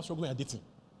normal to have struggles when you're dating.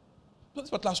 This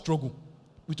particular struggle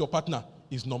with your partner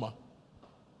is normal.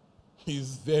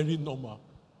 It's very normal.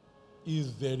 It's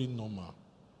very normal.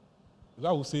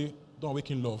 I will say, don't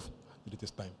awaken love at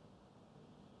this time.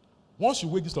 Once you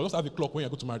wake this love, just have a clock when you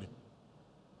go to marry.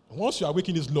 And once you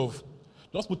awaken this love,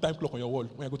 just put time clock on your wall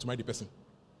when you go to marry the person.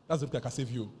 That's the thing that can save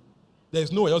you. There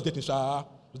is no way just dating shower.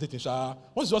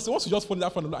 Once you just fall in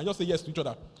that front and just say yes to each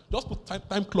other, just put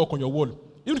time clock on your wall.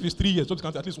 Even if it's 3 years, just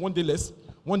count at least 1 day less.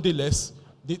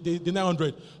 The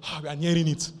 900. We are nearing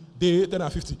it. Day 10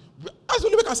 and 50. As you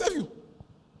can save you.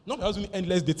 Not by using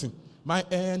endless dating. My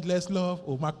endless love,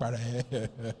 oh my para.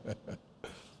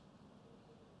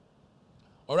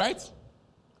 All right?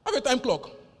 Have a time clock.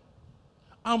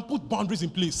 And put boundaries in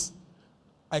place.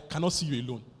 I cannot see you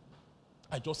alone.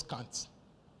 I just can't.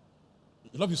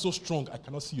 Your love is so strong, I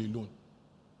cannot see you alone.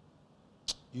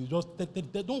 You just,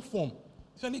 they don't form.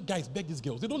 Especially guys beg these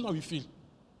girls. They don't know how you feel.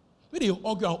 When they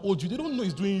hug you and hold you, they don't know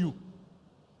it's doing you.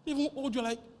 They even hold you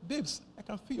like, babes, I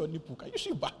can feel your nipple. Can you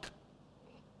shoot back?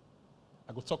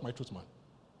 I go talk my truth, man.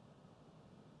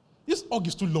 This hug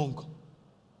is too long.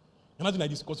 You're not doing like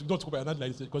this because you don't talk about it. You're not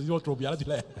like this because you don't trouble. You're not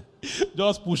like,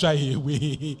 just push her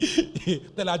away.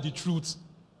 Tell her the truth.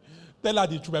 Tell her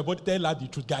the truth. My body, tell her the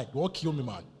truth. Guy, you won't kill me,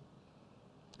 man.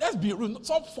 Let's be real.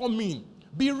 Stop forming.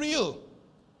 Be real.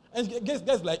 And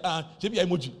guys like, JB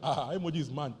emoji. Emoji is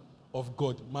man of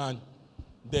God. Man,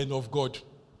 then of God.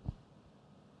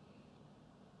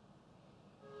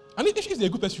 And if she's a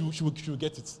good person, she will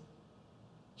get it.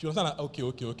 She will understand that,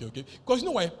 okay. Because you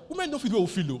know why? Women don't feel the way we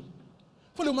feel.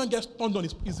 For the woman gets turned on,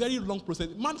 it's a very long process.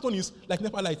 Man's turn is like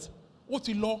Nepal light. What's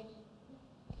the law?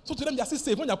 So to them, they are still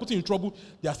safe. When they are put in trouble,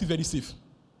 they are still very safe.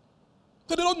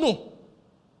 So they don't know.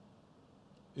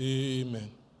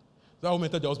 Amen. That woman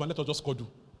told their husband, let us just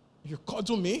cuddle. If you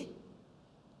cuddle me,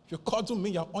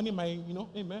 you're honoring my,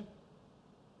 amen.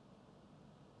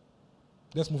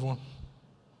 Let's move on.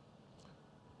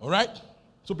 All right?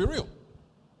 So be real.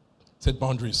 Set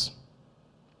boundaries.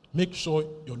 Make sure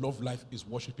your love life is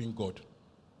worshiping God.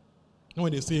 You know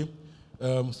when they say,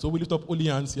 so we lift up holy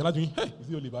hands, you're not doing, hey, is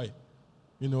he holy by?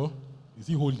 Is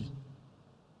he holy?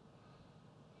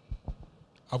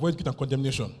 Avoid guilt and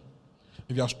condemnation.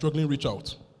 If you are struggling, reach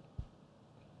out.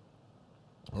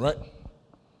 All right?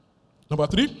 Number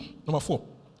four,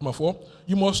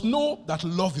 you must know that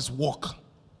love is work.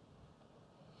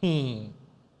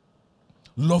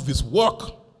 Love is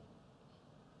work.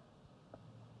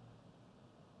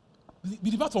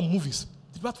 We depart from movies.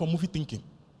 Depart from movie thinking.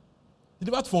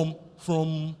 Depart from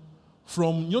even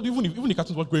the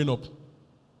cartoons were growing up.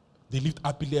 They lived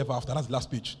happily ever after. That's the last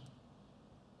page.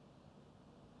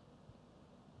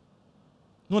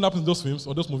 You know what happens in those films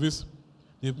or those movies?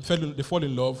 They fall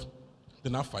in love, they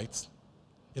now fight,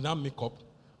 they now make up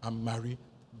and marry,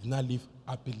 they now live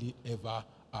happily ever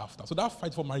after. So that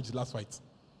fight for marriage is the last fight.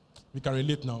 We can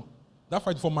relate now. That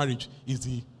fight for marriage is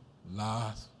the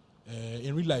last.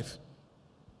 In real life,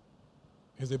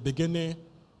 it's the beginning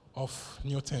of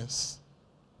new tense.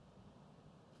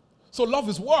 So love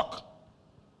is work.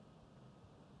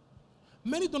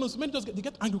 Many don't know. Many just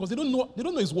get angry because they don't know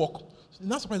it's work. So they're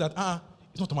not surprised that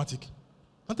it's not automatic.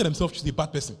 Don't tell themselves she's a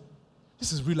bad person.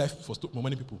 This is real life for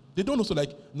many people. They don't also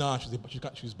like,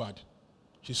 she's bad.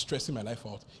 She's stressing my life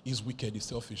out. He's wicked. He's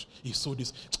selfish. He's so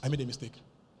this. I made a mistake.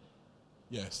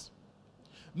 Yes.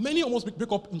 Many almost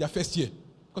break up in their first year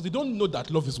because they don't know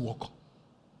that love is work.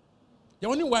 You're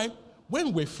wondering why,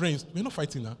 when we're friends, we're not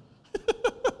fighting now.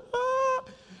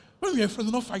 When we're friends,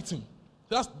 we're not fighting.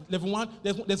 That's level one.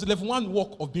 There's level one work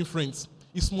of being friends.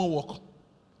 It's small work.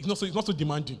 It's not so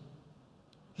demanding.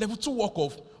 Level 2 work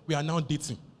of we are now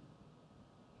dating.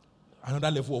 Another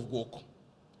level of work.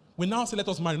 We now say let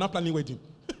us marry, not planning wedding.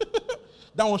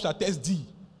 That one shall test D.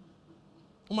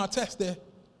 We might test there.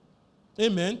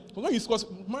 Amen. But when you discuss,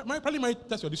 probably my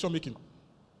test your decision making.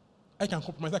 I can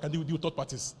compromise. I can deal with third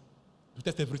parties. You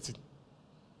test everything.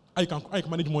 I can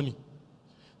manage money.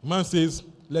 The man says,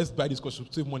 let's buy this because to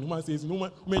save money. The man says,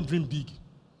 women dream big.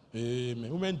 Amen.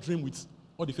 Women dream with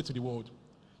all the faith of the world.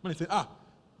 The man says,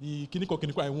 the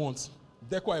kiniko I want,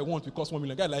 deco I want will cost $1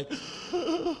 million. Guy like,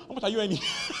 how much are you earning?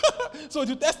 So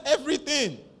you test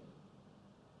everything.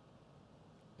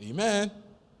 Amen.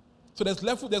 So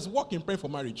there's work in praying for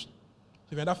marriage.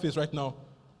 If you're in that phase right now,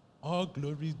 all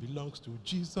glory belongs to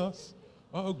Jesus.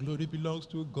 All glory belongs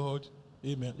to God.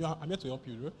 Amen. I'm here to help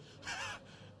you. Right?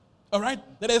 All right?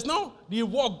 There is now the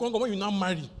work going on when you now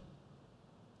marry.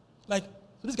 Like,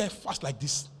 so this guy fast like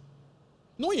this.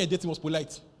 No one you're dating was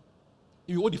polite.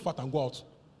 If you hold the fat and go out,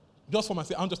 just for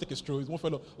myself, I'll just take a stroll. It's one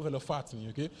fellow fat,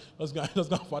 okay? Just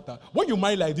go fatter. When you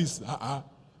marry like this, someone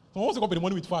wants to go pay the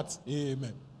money with fat.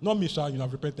 Amen. Not me, Sha, you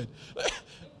have repented.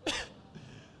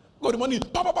 Go the money.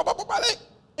 Like,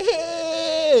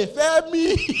 hey,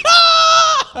 Femi.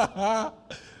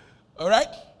 All right?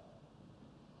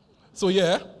 So,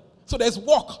 yeah. So there's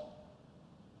work.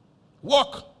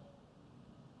 Work.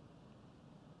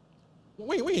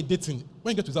 When you're dating,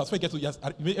 when you get to that,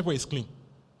 everywhere is clean.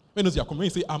 When you're coming, when you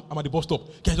say, I'm at the bus stop,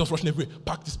 guys just rushing everywhere,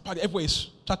 pack this, pack, everywhere is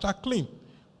cha-cha clean.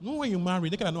 No, when you marry,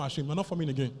 they cannot know ashamed, you're not forming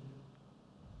again.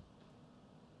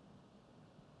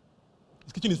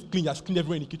 His kitchen is clean, there's clean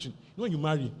everywhere in the kitchen. You know when you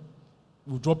marry,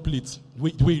 we'll drop plate the way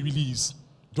it really is.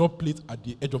 Drop plate at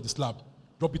the edge of the slab.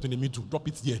 Drop it in the middle. Drop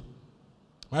it there.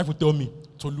 My wife will tell me,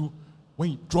 Tolu,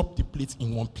 when you drop the plate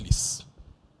in one place,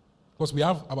 because we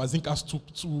have our zinc has two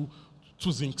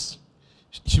zincs,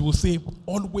 she will say,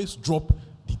 always drop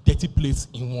the dirty plates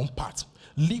in one part.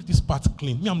 Leave this part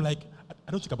clean. Me, I'm like,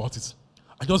 I don't think about it.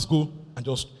 I just go and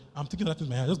I'm thinking that in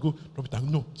my head. I just go drop it.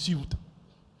 No, she would.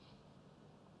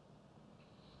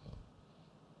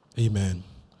 Amen.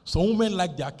 Some women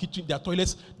like their kitchen, their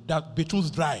toilets, their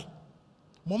bathrooms dry.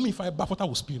 Mommy, if I bath water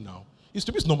will spill now. It's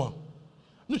to be normal.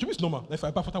 No, to be normal. Like if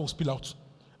I bath water will spill out.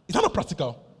 Is that not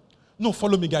practical? No,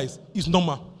 follow me, guys. It's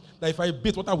normal. Like if I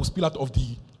bathe water will spill out of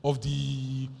the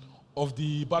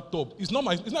bathtub. It's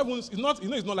normal. It's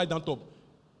not like down top.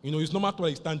 It's normal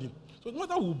toilet standing. So the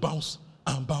water will bounce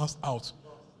and bounce out.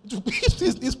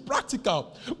 It's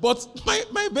practical. But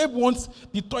my babe wants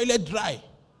the toilet dry.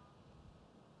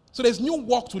 So there's new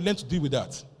work to learn to deal with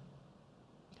that.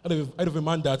 I have a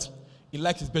man that he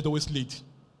likes his bed always laid.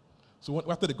 So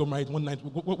after they got married one night,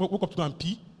 woke up to go and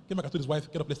pee, came back and told his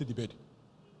wife, get up, let's lay the bed.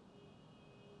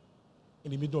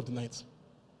 In the middle of the night.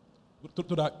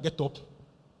 Told her, get up,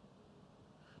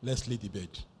 let's lay the bed.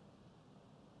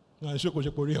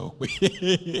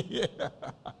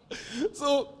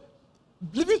 So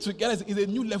living together is a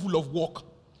new level of work.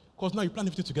 Because now you plan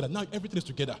everything together. Now everything is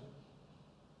together.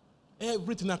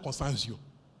 Everything that concerns you.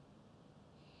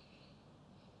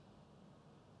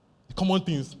 The common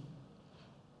things.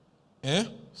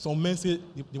 Some men say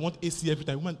they want AC every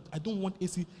time. Woman, I don't want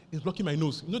AC. It's blocking my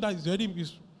nose. You know that you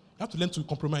have to learn to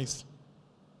compromise.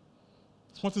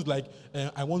 Something's like,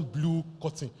 I want blue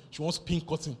cotton. She wants pink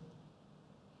cotton.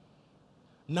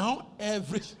 Now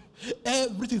everything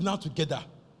is now together.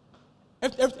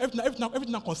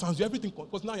 Everything now concerns you. Everything,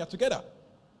 because now you're together.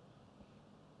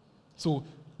 So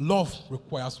love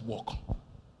requires work.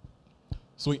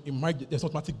 So in marriage, there's not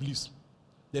automatic bliss.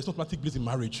 There's not automatic bliss in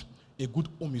marriage. A good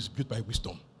home is built by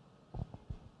wisdom.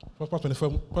 Proverbs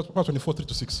 24, 3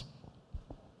 to 6.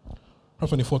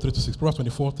 Proverbs 24, 3 to 6. Proverbs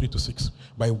 24, 3 to 6.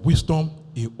 By wisdom,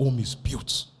 a home is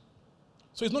built.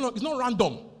 So it's not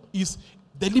random. It's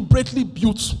deliberately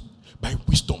built by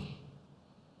wisdom.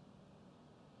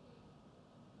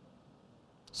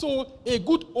 So a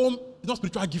good home is not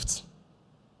spiritual gift.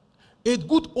 A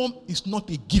good home is not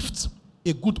a gift.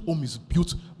 A good home is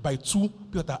built by two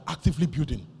people that are actively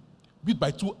building. Built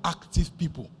by two active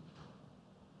people.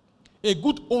 A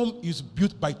good home is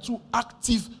built by two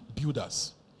active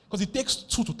builders. Because it takes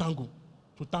two to tango.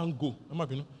 To tango. All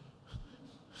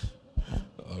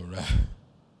right.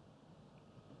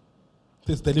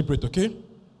 It's deliberate, okay?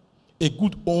 A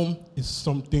good home is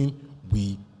something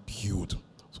we build.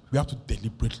 So we have to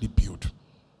deliberately build.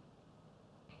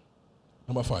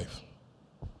 Number 5.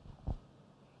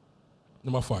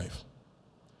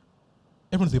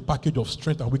 Everyone is a package of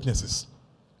strengths and weaknesses.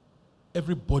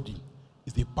 Everybody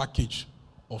is a package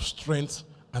of strengths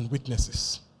and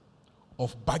weaknesses,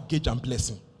 of baggage and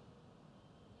blessing.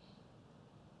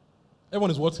 Everyone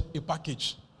is what? A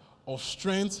package of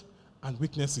strengths and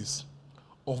weaknesses,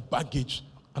 of baggage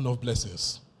and of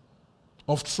blessings,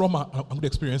 of trauma and good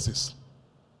experiences.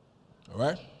 All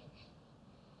right?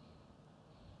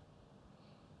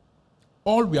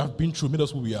 All we have been through made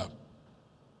us who we are.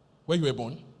 Where you were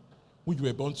born, who you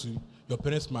were born to, your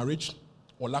parents' marriage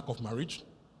or lack of marriage.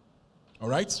 All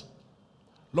right?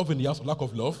 Love in the house or lack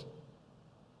of love.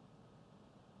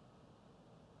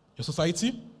 Your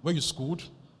society, where you schooled,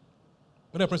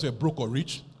 whether your parents were broke or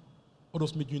rich, all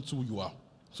those make you into who you are.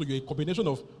 So you're a combination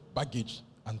of baggage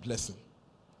and blessing,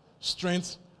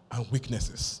 strengths and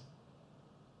weaknesses.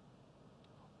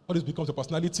 All this becomes your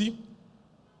personality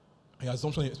and your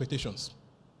assumptions and expectations.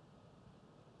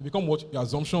 They become what? Your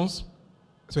assumptions,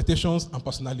 expectations, and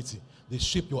personality. They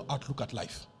shape your outlook at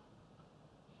life.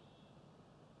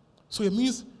 So it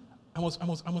means I must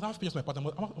have patience with my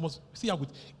partner. I must see how deal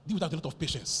with that with a lot of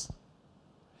patience.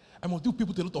 I must deal with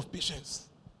people with a lot of patience.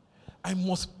 I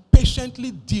must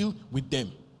patiently deal with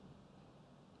them.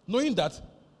 Knowing that,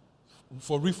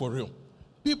 for real,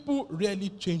 people rarely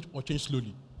change or change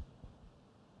slowly.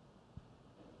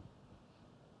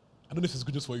 I don't know if it's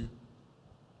good news for you.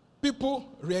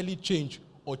 People rarely change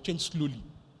or change slowly.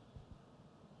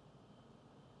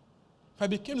 If I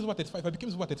became over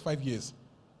 35 years,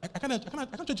 I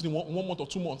can't change it in one month or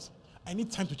 2 months. I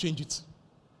need time to change it.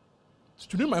 So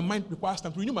to renew my mind requires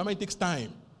time. To renew my mind takes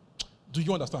time. Do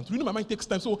you understand? To renew my mind takes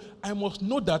time. So I must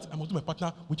know that I must do my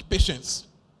partner with patience.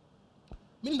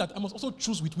 Meaning that I must also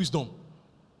choose with wisdom.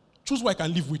 Choose who I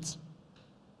can live with.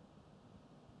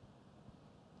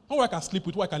 Not who I can sleep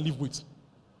with, who I can live with.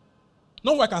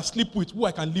 Not who I can sleep with, who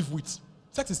I can live with.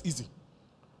 Sex is easy.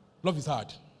 Love is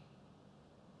hard.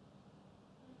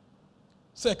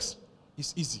 Sex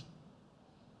is easy.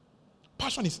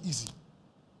 Passion is easy.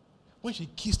 When she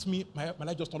kissed me, my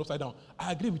life just turned upside down.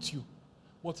 I agree with you.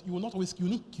 But you will not always,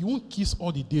 you won't kiss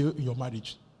all the day in your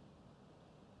marriage.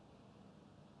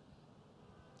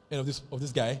 And of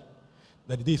this guy,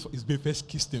 that the day his baby first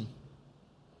kissed him,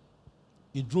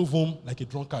 he drove home like a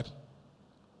drunkard.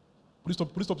 Police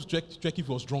stopped to check if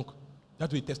he was drunk. They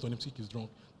had to do a test on him to see if he's drunk.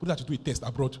 Police had to do a test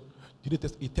abroad. Did a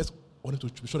test on him to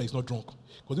be sure that he's not drunk.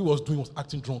 Because he was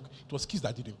acting drunk. It was kiss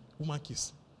that did him. Woman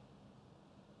kiss.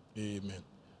 Amen.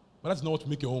 But that's not what to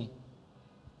make your home.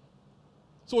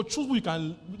 So choose who you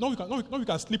can, not you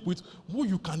can sleep with, who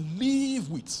you can live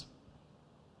with.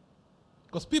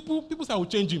 Because people say I will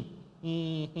change him.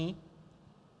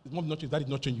 His mom did not change, daddy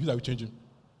did not change, you that will change him.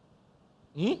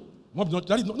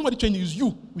 Nobody changes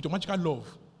you with your magical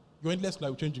love. Your endless life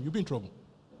will change him. You'll be in trouble.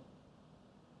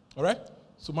 All right?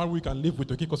 So man, we can live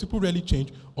with, okay? Because people rarely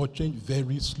change or change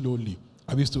very slowly.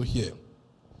 Are we still here?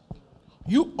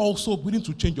 You also willing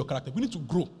to change your character. We need to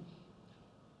grow.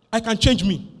 I can change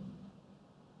me.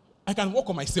 I can work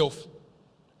on myself.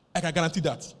 I can guarantee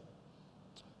that.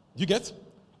 You get?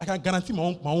 I can guarantee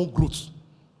my own growth.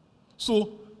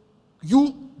 So,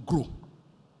 you grow.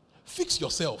 Fix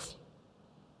yourself.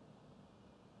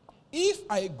 If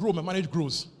I grow, my marriage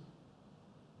grows.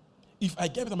 If I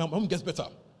get better, my home gets better.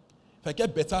 If I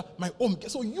get better, my home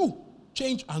gets... So you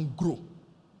change and grow.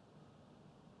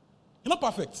 You're not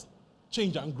perfect.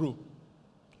 Change and grow.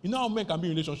 You know how men can be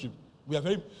in a relationship? We are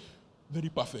very, very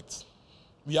perfect.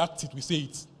 We act it, we say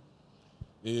it.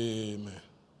 Amen.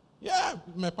 Yeah,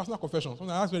 my personal confession.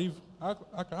 I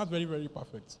can act very, very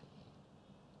perfect.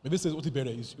 Maybe it says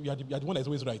Otibere, you are the one that is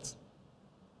always right.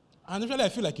 And usually I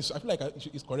feel like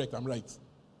it's correct, I'm right.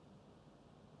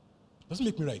 Doesn't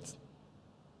make me right.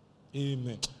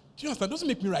 Amen. Do you understand? Doesn't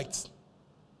make me right. So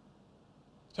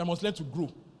I must learn to grow.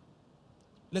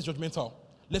 Less judgmental,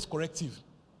 less corrective,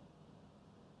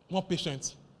 more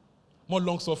patient, more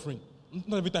long-suffering.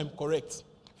 Not every time correct,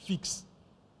 fix,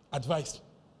 advice.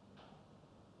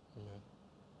 Amen.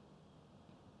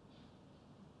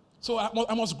 So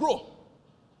I must grow.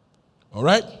 All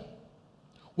right?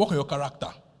 Work on your character.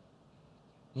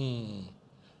 Your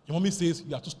mommy says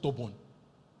you are too stubborn.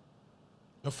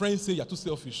 Your friends say you are too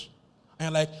selfish. And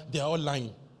you're like, they are all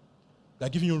lying. They're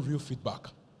giving you real feedback.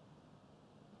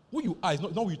 Who you are is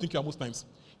not who you think you are most times.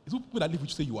 It's who people that live with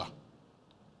you say you are.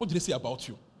 What do they say about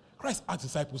you? Christ asked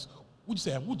disciples, who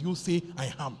do you say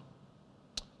I am?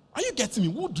 Are you getting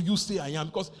me? Who do you say I am?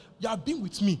 Because you have been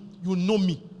with me. You know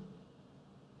me.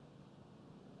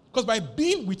 Because by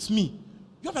being with me,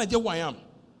 you have an idea who I am.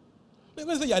 When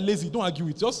they say you're lazy, don't argue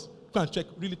with it. Just go and check,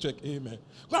 really check. Amen.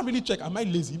 Go and really check, am I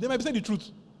lazy? They might be saying the truth.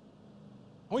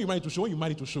 When you marry to show,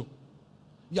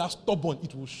 you are stubborn,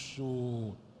 it will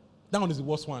show. That one is the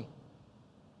worst one.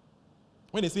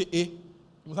 When they say A, you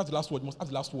must have the last word. You must have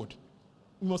the last word.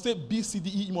 You must say B, C, D,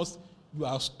 E. You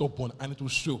are stubborn, and it will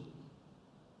show.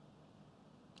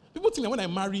 People think that when I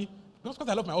marry, not because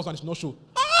I love my husband, it should not show.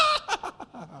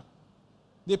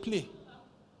 They play.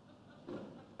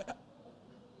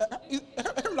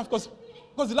 I can't laugh because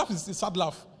the laugh is a sad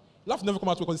laugh. Laugh never come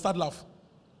out because it's a sad laugh.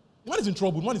 The man is in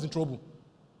trouble. The man is in trouble.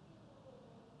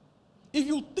 If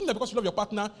you think that because you love your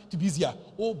partner to be easier,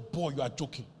 oh boy, you are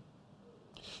joking.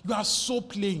 You are so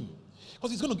playing.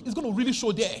 Because it's going to really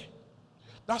show there.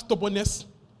 That stubbornness,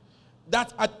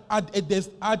 that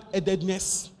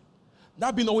headedness,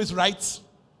 that being always right,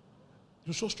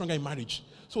 you show stronger in marriage.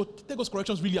 So take those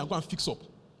corrections really and go and fix up.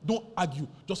 Don't argue,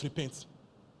 just repent.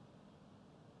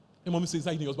 And mommy says, "Is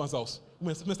that in your husband's house?"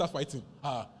 When start fighting,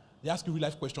 they ask you real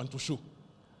life question to show.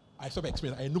 I saw by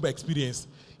experience, I know by experience,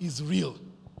 it's real.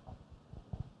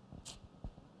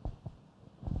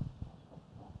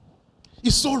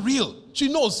 It's so real. She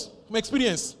knows from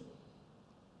experience.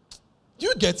 Do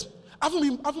you get? I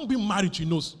haven't been married, she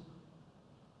knows.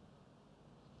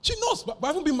 She knows, but I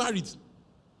haven't been married.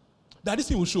 That this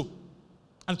thing will show.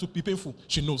 And it will be painful.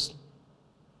 She knows.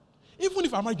 Even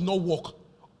if our marriage did not work,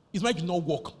 his marriage did not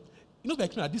work, he knows by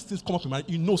experience that these things come up in marriage.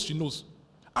 He knows, she knows.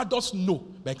 Adults know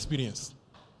by experience.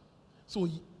 So,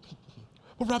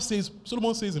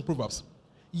 Solomon says in Proverbs,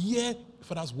 hear your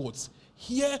father's words.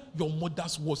 Hear your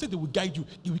mother's words. Say they will guide you.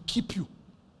 They will keep you.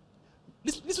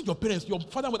 Listen to your parents, your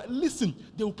father and mother. Listen.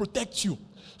 They will protect you.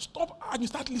 Stop arguing.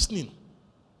 Start listening.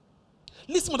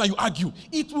 Listen more than you argue.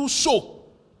 It will show.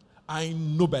 I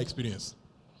know by experience.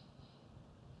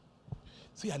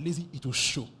 Say you're lazy, it will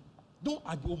show. Don't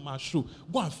argue, man, show.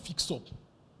 Go and fix up.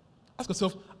 Ask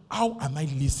yourself, how am I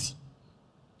lazy?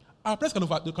 Our press can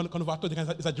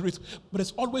exaggerate, but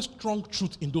there's always strong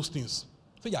truth in those things.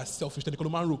 Say you are selfish, then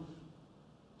the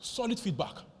solid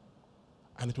feedback,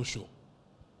 and it will show.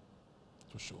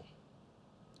 It will show.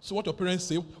 So what your parents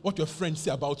say, what your friends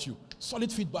say about you,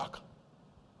 solid feedback.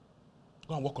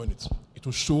 Go and work on it. It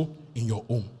will show in your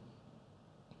home.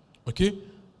 Okay?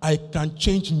 I can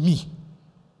change me.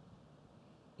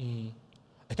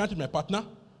 I can't change my partner,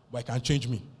 but I can change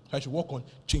me. So I should work on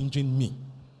changing me.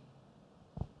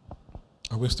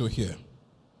 And we're still here.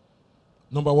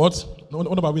 Number what? What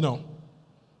number are we now?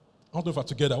 I don't know if we're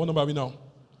together. What number are we now?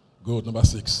 Good. Number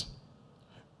 6.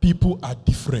 People are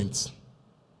different.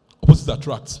 Opposites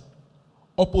attract.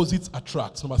 Opposites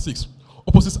attract. Number 6.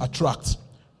 Opposites attract.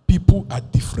 People are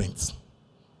different.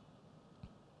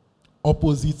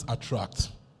 Opposites attract.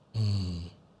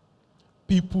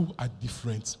 People are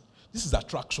different. This is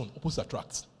attraction. Opposites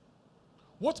attract.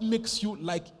 What makes you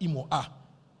like him or her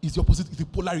is the opposite, is the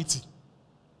polarity.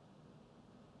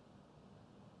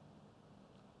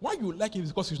 Why you like him is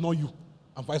because he's not you,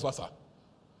 and vice versa.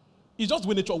 It's just the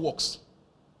way nature works.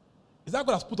 Is that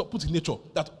God has put in nature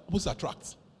that opposites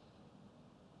attract?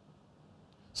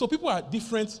 So people are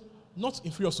different, not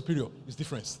inferior or superior. It's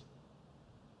difference.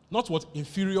 Not what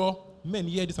inferior, men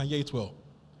hear this and hear it well.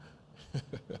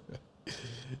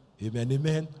 Amen,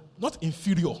 amen. Not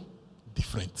inferior,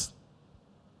 different.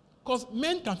 Because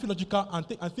men can feel logical and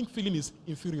think feeling is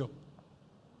inferior.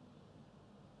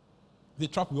 The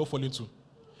trap we all fall into.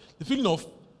 The feeling of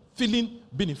feeling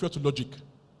being inferior to logic.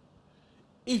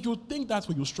 If you think that's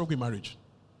where you struggle in marriage,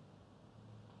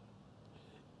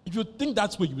 if you think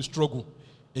that's where you will struggle,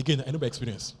 again, I know by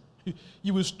experience,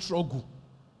 you will struggle.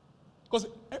 Because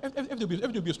everything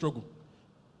will be a struggle.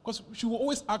 Because she will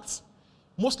always act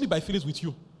mostly by feelings with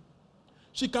you.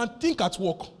 She can think at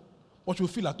work, but she will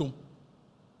feel at home.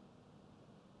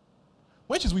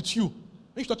 When she's with you,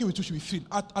 when she's talking with you, she will feel.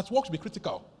 At work, she'll be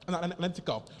critical,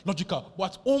 analytical, logical. But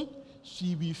at home,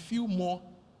 she will feel more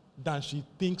than she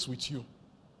thinks with you.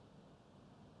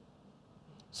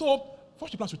 So,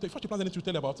 first she plans anything to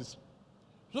tell you about it.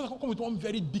 She doesn't come with one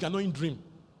very big, annoying dream.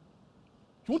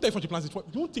 She won't tell you first she plans it.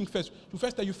 She won't think first. She'll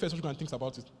first tell you first what she can think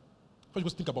about it. First she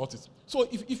goes think about it. So,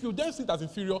 if you then see it as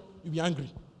inferior, you'll be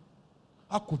angry.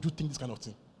 How could you think this kind of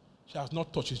thing? She has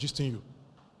not thought, she's gisting you.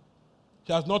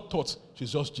 She has not thought,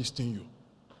 she's just gisting you.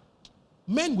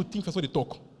 Men would think first when they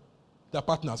talk. Their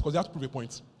partners, because they have to prove a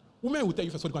point. Women will tell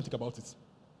you first what you can think about it.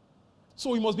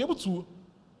 So you must be able to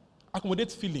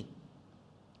accommodate feeling,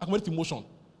 accommodate emotion,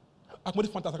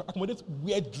 accommodate fantasy, accommodate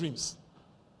weird dreams.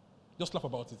 Just laugh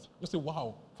about it. Just say,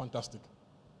 wow, fantastic.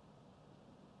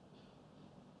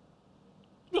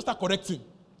 You just start correcting.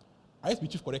 I used to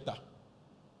be chief corrector.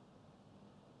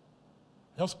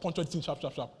 I just punch everything sharp.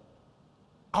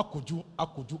 How could you?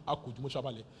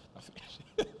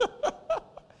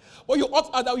 Well, you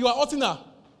are hurting her.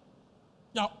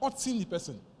 You are hurting the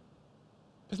person.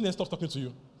 The person then stops talking to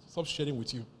you, stops sharing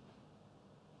with you.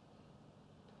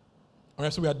 All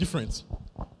right, so we are different.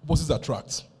 Opposites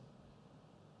attract.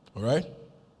 All right?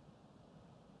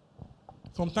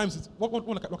 Sometimes, it's, what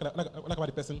like about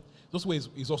the person, this way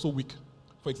is also weak,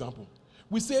 for example.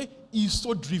 We say he's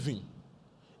so driven.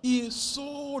 He is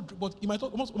so, but it might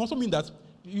also mean that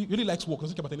he really likes work,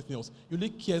 doesn't care about anything else. He really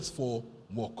cares for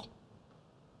work.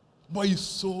 But he's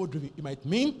so driven. It might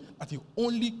mean that he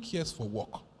only cares for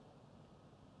work.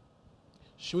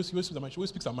 She always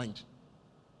speaks her mind.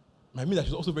 It might mean that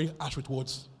she's also very harsh with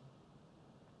words.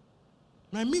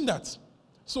 It might mean that.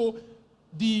 So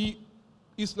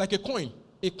it's like a coin.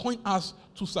 A coin has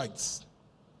two sides.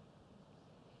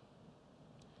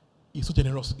 He's so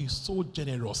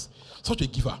generous. Such a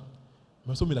giver. It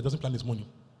must mean that doesn't plan his money.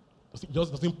 It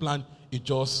just doesn't plan, it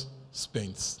just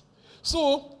spends.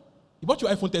 So, you bought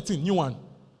your iPhone 13, new one.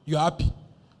 You're happy.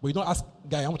 But you don't ask,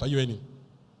 guy, how much are you earning?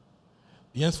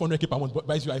 He earns 400K per month,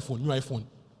 buys your iPhone, new iPhone.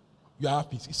 You're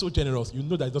happy. He's so generous. You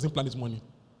know that he doesn't plan his money.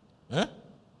 Eh?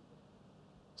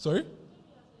 Sorry?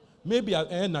 Maybe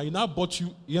now he now bought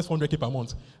you, he earns 400K per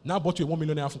month. Now bought you a 1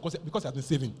 million phone because he has been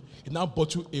saving. He now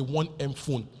bought you a 1M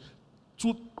phone.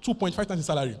 2.5 times his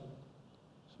salary.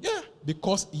 Yeah,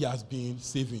 because he has been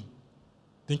saving.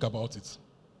 Think about it.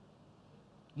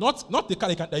 Not the car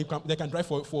they can drive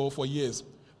for years.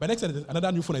 By next time,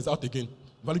 another new phone is out again.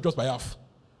 Value drops by half.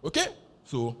 Okay?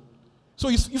 So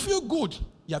you feel good.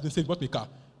 He has been saving, bought a car.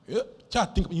 Yeah,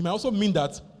 it might also mean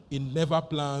that he never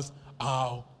plans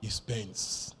how he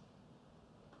spends.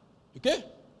 Okay?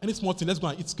 Any small thing, let's go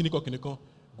and eat kiniko.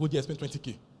 Go there, spend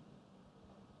 20K.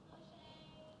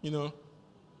 You know?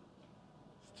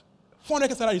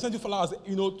 400K salary, you send you flowers,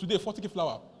 today 40K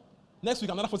flower. Next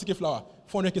week, another 40K flower,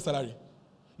 400K salary.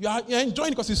 You're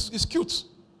enjoying it because it's cute.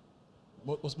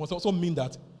 But it must also mean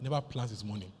that he never plans his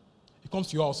money. He comes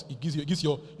to your house, he gives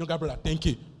your younger brother 10K.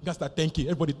 You guys start 10K.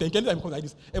 Everybody 10K. Anytime he comes like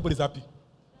this, everybody's happy.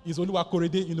 It's only what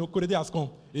Korede, Korede has come.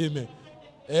 Amen.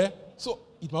 So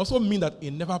it might also mean that he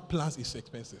never plans his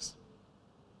expenses.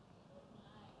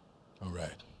 All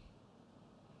right.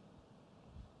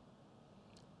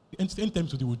 Anytime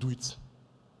today we'll do it.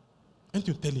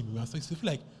 Anything you tell him, so you feel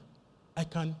like I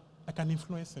can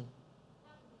influence him.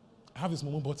 I have this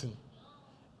moment button.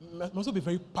 You must also be a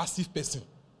very passive person.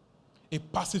 A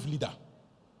passive leader.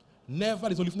 Never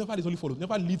leads, only follows.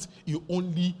 Never leads, he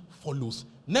only follows.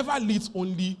 Never leads,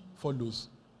 only follows.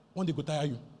 One day go tire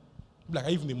you. Be like, I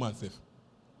even a man, self.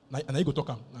 And I go talk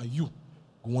him. Now you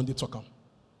go one day talk him.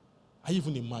 I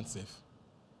even a man, self.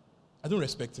 I don't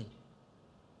respect him.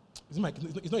 He's not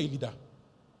a leader.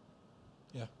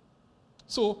 Yeah.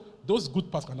 So those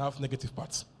good parts can have negative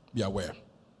parts. Be aware.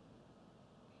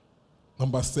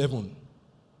 Number 7.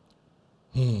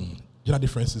 Gender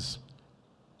differences.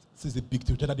 This is a big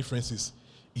deal. Gender differences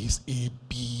is a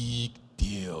big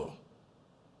deal.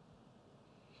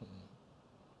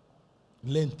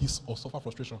 Learn this or suffer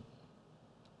frustration.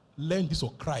 Learn this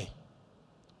or cry.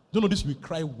 Don't know this, you will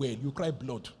cry well. You will cry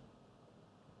blood.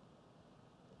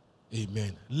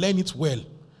 Amen. Learn it well.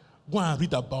 Go and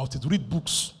read about it. Read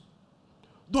books.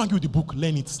 Don't argue with the book.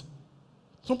 Learn it.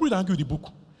 Some people don't argue with the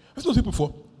book. I've seen those people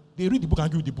before. They read the book and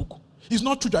argue with the book. It's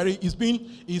not true, Jerry.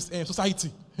 It's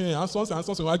society. And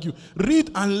sons will argue.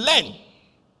 Read and learn.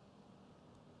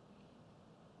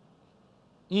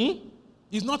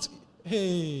 It's not,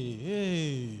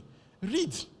 hey.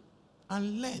 Read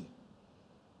and learn.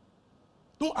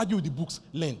 Don't argue with the books.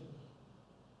 Learn.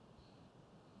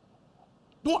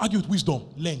 Don't argue with wisdom.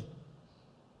 Learn.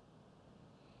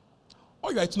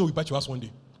 All you have to know, we bite your ass one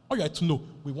day. All you have to know,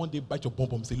 we one day bite your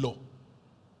bum say law.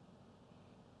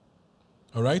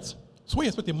 All right? So when you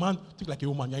expect a man to think like a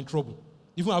woman, you're in trouble.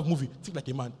 Even have movie, think like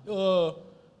a man.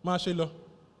 Marshall,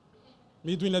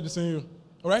 me doing that between you.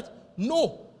 All right?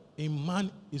 No, a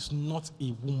man is not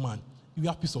a woman. You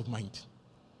have peace of mind.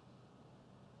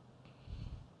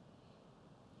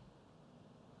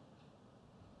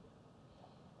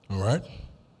 All right?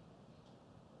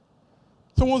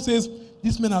 Someone says,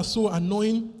 these men are so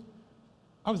annoying.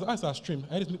 I was our stream.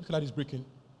 I just look like it's breaking.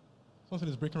 Someone said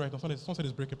it's breaking right now. Someone said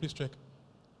it's breaking. Please check.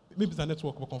 Maybe it's a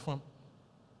network. We'll confirm.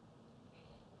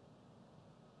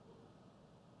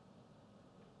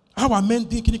 How are men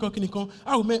doing?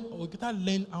 How men? Get that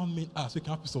learn how men are so you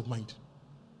can have peace of mind.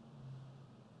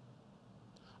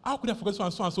 How could I forget so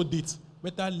and so dates?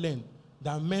 Better learn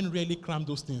that men rarely cram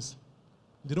those things.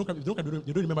 They don't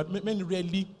remember. Men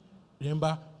rarely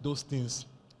remember those things.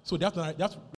 So they have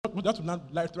to now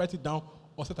write it down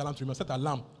or set alarm to remember, set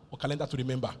alarm or calendar to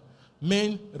remember.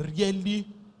 Men rarely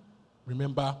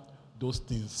remember those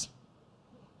things.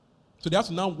 So they have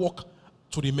to now work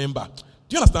to remember.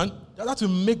 Do you understand? They have to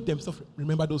make themselves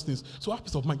remember those things. So have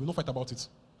peace of mind. You don't fight about it.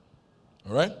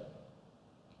 All right?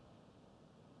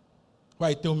 Why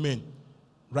I tell men,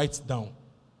 write down.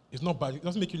 It's not bad. It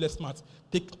doesn't make you less smart.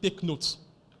 Take notes.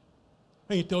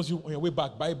 When he tells you on your way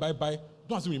back, bye,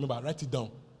 don't assume you remember. Write it down.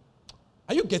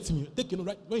 Are you getting me? Take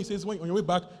right. When he says on your way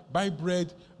back, buy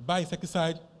bread, buy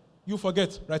insecticide, you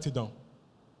forget. Write it down.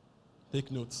 Take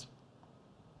notes.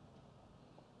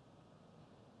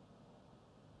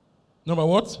 Number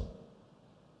what?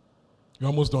 You're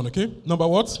almost done, okay? Number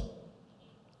what?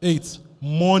 8.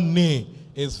 Money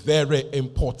is very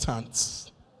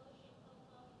important.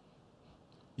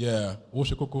 Yeah.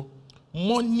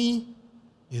 Money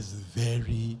is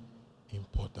very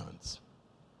important.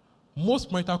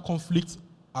 Most marital conflicts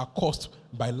are caused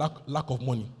by lack of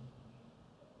money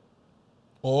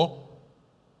or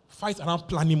fights around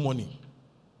planning money.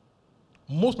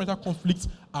 Most marital conflicts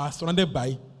are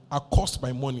caused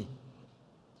by money.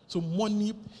 So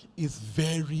money is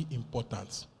very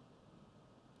important.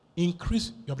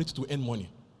 Increase your ability to earn money.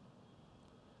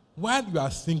 While you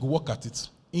are single, work at it.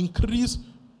 Increase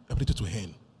your ability to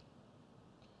earn.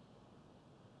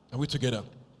 Are we together?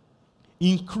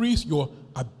 Increase your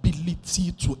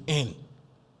ability to earn.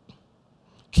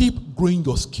 Keep growing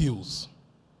your skills.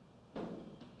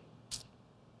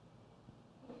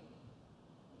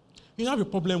 You have a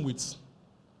problem with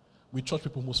church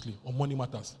people mostly on money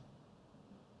matters.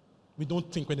 We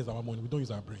don't think when it's our money. We don't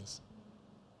use our brains.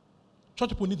 Church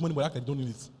people need money, but act like they don't need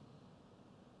it.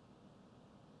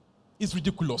 It's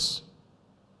ridiculous.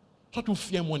 Church people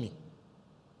fear money.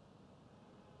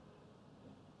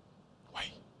 Why?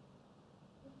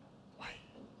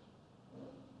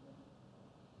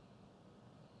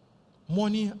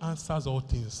 Money answers all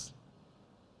things.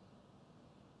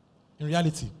 In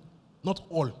reality, not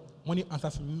all. Money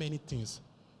answers many things.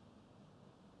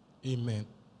 Amen.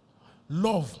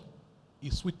 Love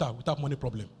is sweeter without money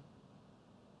problem.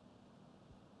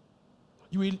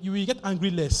 You will get angry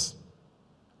less.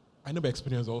 I know by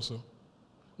experience also.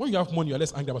 When you have money, you're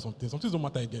less angry about something. Some things don't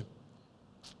matter again.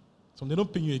 Some they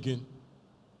don't pay you again.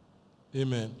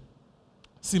 Amen.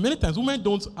 See, many times women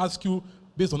don't ask you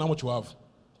based on how much you have.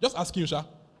 Just asking you, Sha.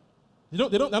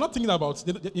 They're not thinking about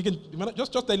it.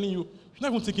 Just telling you. She's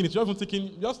not even thinking it. She's not even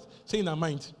thinking, just saying her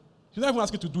mind. She's not even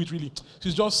asking you to do it really.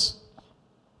 She's just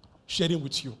sharing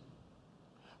with you.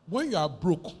 When you are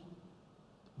broke,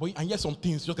 and yet some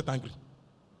things, you just get angry.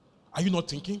 Are you not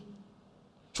thinking?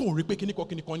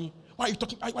 Why are you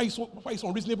talking? Why are you so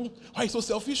unreasonable? Why are you so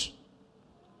selfish?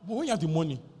 But when you have the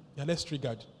money, you're less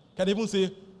triggered. Can they even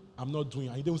say, I'm not doing it?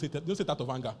 And you don't say that out of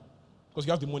anger. Because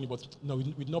you have the money, but no, we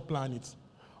did not plan it.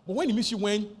 But when he meets you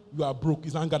when you are broke,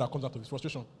 it's anger that comes out of his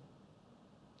frustration.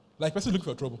 Like a person looking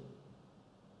for trouble.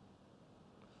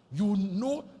 You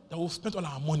know that we've spent all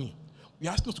our money. We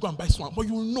asked us to go and buy swamp, but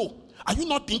you know. Are you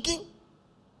not thinking?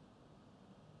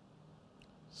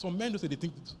 Some men don't say they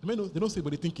think it. They don't say,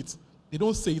 but they think it. They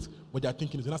don't say it, but they are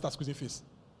thinking it. They now start squeezing face.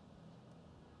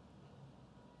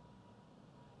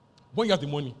 When you have the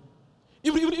money,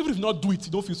 even if you not do it,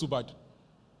 you don't feel so bad.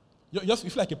 You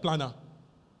feel like a planner.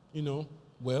 You know,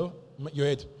 well, your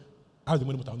head, I have the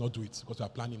money, but I'll not do it because you are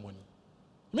planning money.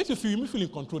 It makes you feel in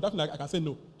control. That's like I can say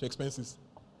no to expenses.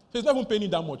 So it's not even paying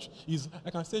that much. I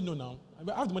can say no now.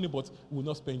 I have the money, but we will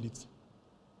not spend it.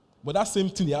 But that same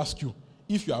thing they ask you,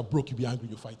 if you are broke, you'll be angry,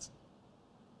 you fight.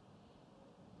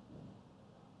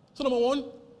 So number one,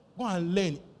 go and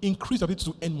learn. Increase your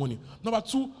ability to earn money. Number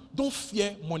two, don't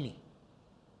fear money.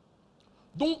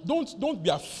 Don't be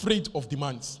afraid of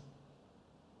demands.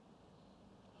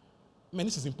 Man,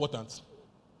 this is important.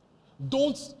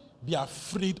 Don't be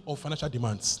afraid of financial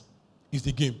demands. It's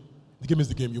the game. The game is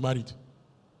the game. You're married.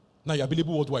 Now you're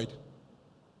available worldwide.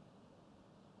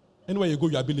 Anywhere you go,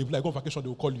 you're available. Like go on vacation, they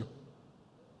will call you.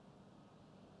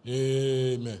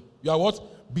 Amen. You are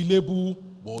what? Billable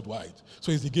worldwide.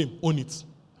 So it's the game. Own it.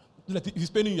 If he's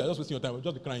paying you, you're just wasting your time. You're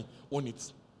just be crying. Own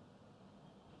it.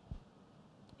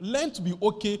 Learn to be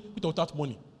okay with or without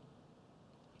money.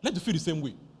 Learn to feel the same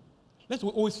way. Learn to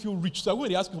always feel rich. So when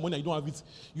they ask you for money and you don't have it,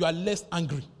 you are less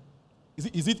angry.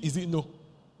 Is it? No.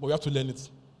 But you have to learn it.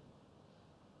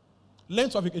 Learn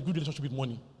to have a good relationship with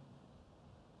money.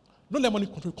 Don't let money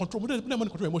control. Don't let money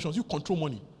control your emotions. You control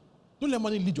money. Don't let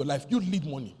money lead your life. You lead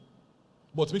money.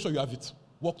 But make sure you have it.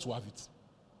 Work to have it.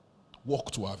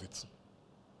 Work to have it.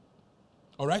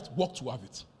 All right? Work to have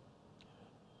it.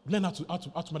 Learn how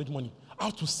to manage money. How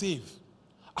to save.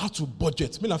 How to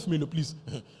budget. Male and female, please.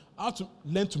 How to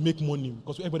learn to make money.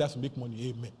 Because everybody has to make money.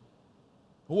 Amen.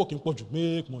 Work in Koju.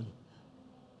 Make money.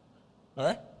 All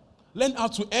right? Learn how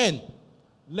to earn.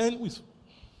 Learn with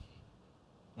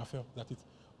Raphael, that's it.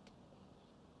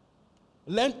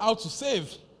 Learn how to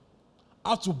save.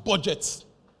 How to budget.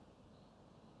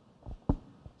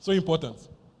 So important.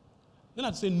 Then I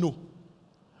have to say no.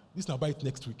 This now buy it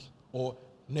next week or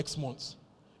next month.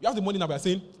 You have the money now by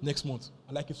saying next month.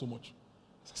 I like it so much.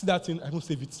 I see that thing, I don't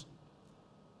save it.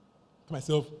 To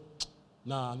myself,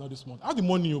 nah, not this month. I have the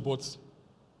money, but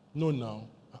no now.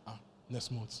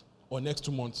 Next month or next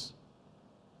 2 months.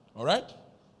 All right?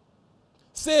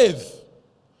 Save.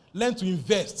 Learn to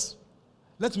invest.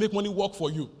 Learn to make money work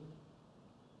for you.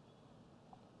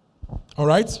 All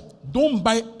right? Don't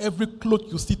buy every cloth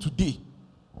you see today.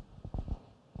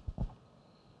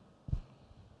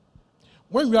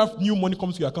 When you have new money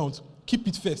comes to your account, keep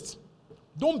it first.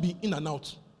 Don't be in and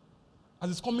out. As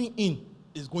it's coming in,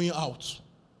 it's going out.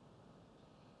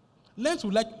 Learn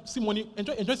to see money,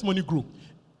 enjoy seeing money grow.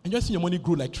 Enjoy seeing your money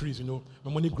grow like trees, you know.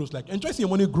 When money grows enjoy seeing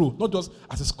your money grow. Not just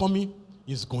as it's coming,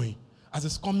 it's going. As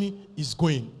it's coming, it's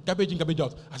going. Garbage in, garbage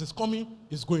out. As it's coming,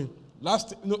 it's going.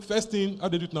 First thing, how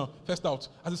do they do it now? First out.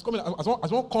 As it's coming,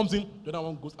 as one comes in, the other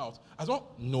one goes out.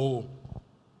 No.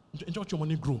 Enjoy your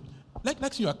money grow.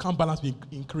 Like seeing your account balance be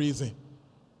increasing.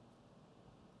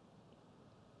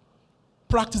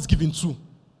 Practice giving too.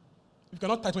 If you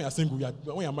cannot tithe when you're single,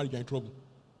 when you're married, you're in trouble.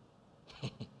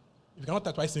 If you cannot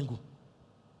tithe when you're single,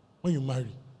 when you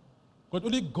marry, but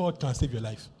only God can save your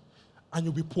life. And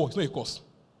you'll be poor. It's not a cost.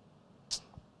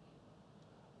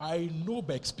 I know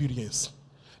by experience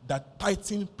that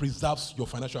tithing preserves your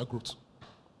financial growth.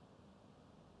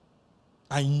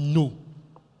 I know.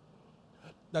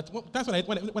 That's when I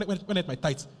had my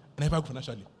tithe, I never grew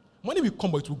financially. Money will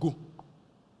come, but it will go.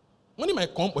 Money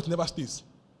might come, but it never stays.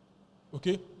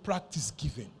 Okay? Practice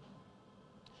giving.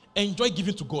 Enjoy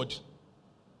giving to God.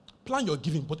 Plan your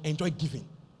giving, but enjoy giving.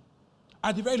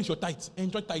 At the very least, your tithe.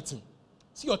 Enjoy tithing.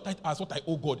 See your tithe as what I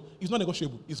owe God. It's not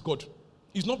negotiable. It's God.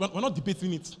 We're not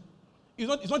debating it.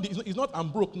 It's not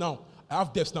I'm broke now. I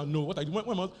have debts now. No, what I do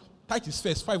when I tithe is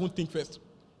first. Before I even think first.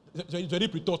 It's already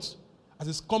pre-thought. As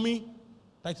it's coming,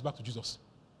 tithe is back to Jesus.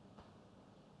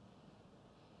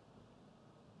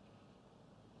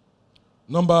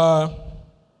 Number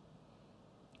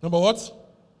what?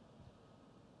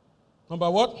 Number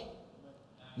what?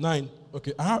 9.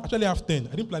 Okay, I actually have 10.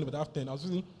 I didn't plan it, but I have 10. I was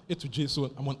using A to J,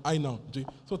 so I'm on I now. J.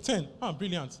 So 10.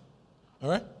 Brilliant. All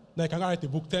right? Now I can write a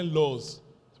book, 10 laws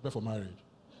to prepare for marriage.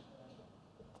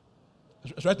 I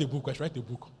should write a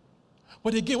book.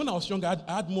 But again, when I was younger,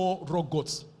 I had more raw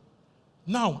guts.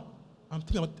 Now, I'm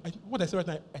thinking about what I say right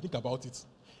now. I think about it.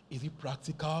 Is it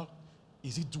practical?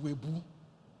 Is it doable?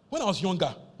 When I was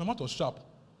younger, my mouth was sharp.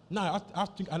 Now I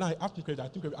have to think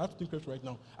credit right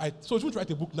now. So if you want to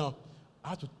write a book now, I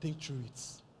have to think through it.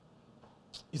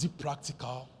 Is it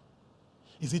practical?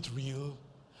 Is it real?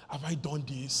 Have I done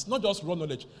this? Not just raw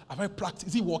knowledge. Have I practiced?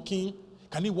 Is it working?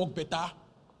 Can it work better?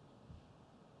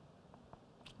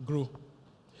 Grow.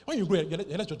 When you grow, you're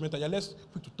less judgmental, you're less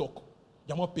quick to talk.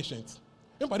 You're more patient.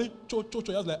 Everybody,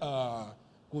 you're like,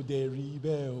 go there,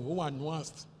 rebel, who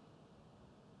wants.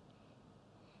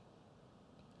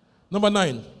 Number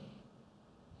 9.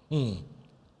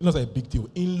 In-laws are a big deal.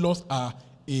 In-laws are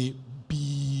a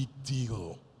big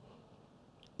deal.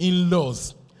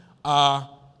 In-laws are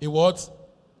a what?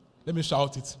 Let me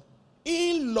shout it.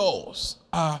 In-laws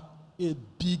are a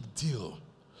big deal.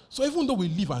 So even though we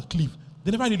live and cleave,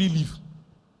 they never really live.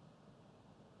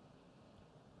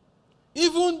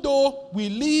 Even though we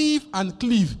live and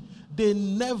cleave, they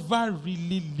never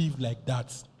really live like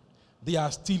that. They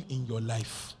are still in your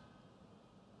life.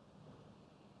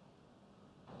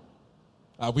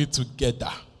 Are we together?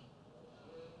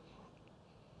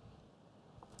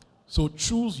 So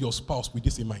choose your spouse with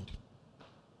this in mind.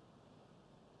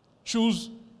 Choose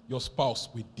your spouse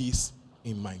with this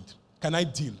in mind. Can I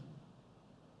deal?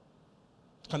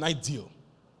 Can I deal?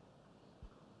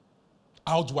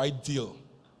 How do I deal?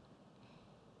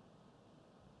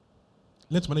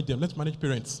 Let's manage them. Let's manage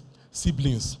parents,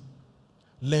 siblings.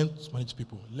 Learn to manage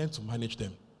people. Learn to manage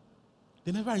them.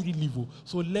 They never really live,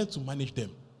 so learn to manage them.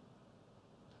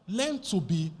 Learn to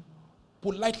be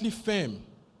politely firm.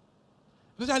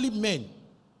 Especially men.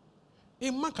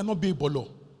 A man cannot be a bolo.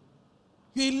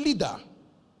 You're a leader.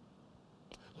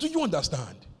 Do you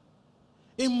understand?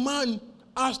 A man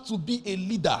has to be a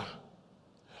leader.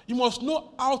 You must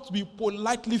know how to be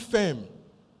politely firm.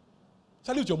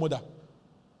 Salute your mother.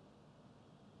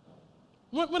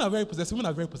 Men are very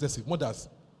possessive. Mothers,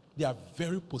 they are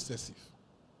very possessive.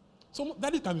 So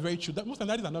daddies can be very true. Most of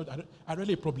the daddies are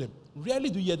really a problem. Rarely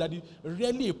do you hear daddy.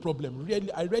 Rarely a problem.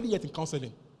 I rarely hear it in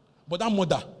counseling. But that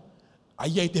mother, I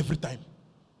hear it every time.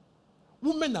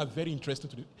 Women are very interesting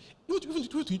to even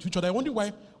to each other. I wonder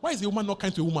why is a woman not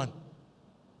kind to a woman?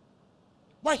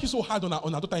 Why is she so hard on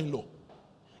her daughter-in-law?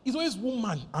 It's always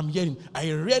woman I'm hearing.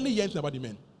 I rarely hear anything about the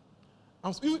men.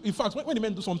 In fact, when the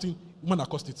men do something, women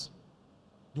accost it.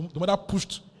 The mother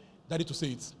pushed daddy to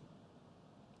say it.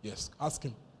 Yes, ask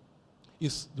him.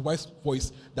 It's the wife's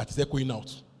voice that is echoing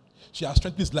out. She has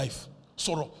strengthened his life.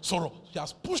 Sorrow. She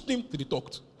has pushed him till he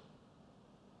talked.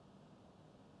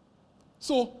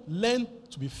 So learn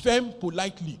to be firm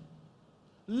politely.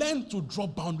 Learn to draw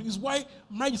boundaries. It's why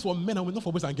marriage is for men and not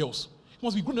for boys and girls. You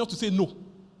must be grown enough to say no. You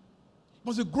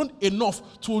must be grown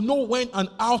enough to know when and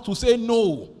how to say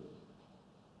no.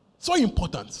 So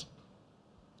important.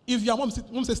 If your mom says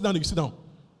sit down, you sit down.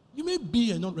 You may be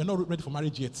you're not ready for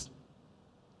marriage yet.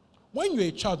 When you're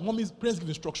a child, parents give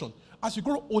instruction. As you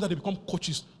grow older, they become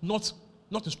coaches, not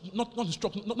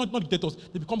dictators.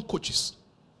 They become coaches.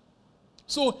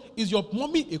 So, is your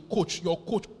mommy a coach, your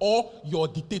coach, or your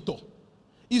dictator?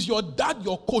 Is your dad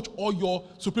your coach or your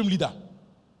supreme leader?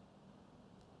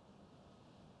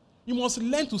 You must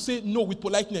learn to say no with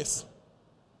politeness.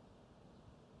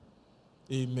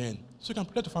 Amen. So you can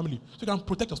protect your family. So you can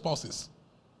protect your spouses.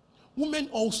 Women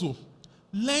also,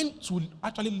 learn to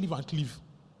actually live and cleave.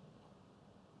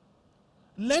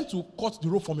 Learn to cut the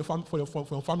rope from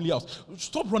your family house.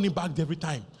 Stop running back every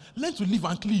time. Learn to live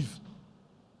and cleave.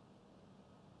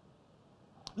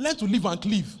 Learn to live and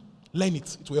cleave. Learn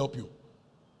it. It will help you.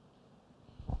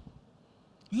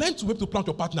 Learn to be able to plan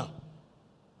your partner.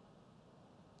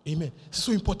 Amen. It's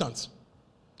so important.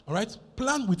 All right?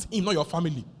 Plan with him, not your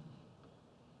family.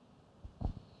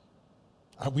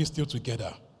 Are we still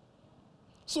together?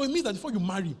 So it means that before you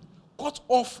marry, cut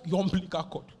off your umbilical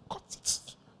cord. Cut it.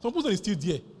 Some person is still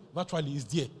there. Virtually, it's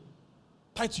there.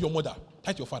 Tied to your mother.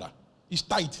 Tied to your father. It's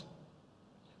tied.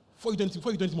 Before you do anything,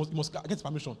 you must get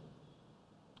permission.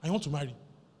 And you want to marry.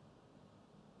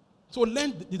 So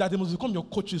learn that they must become your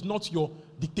coaches, not your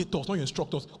dictators, not your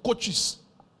instructors. Coaches.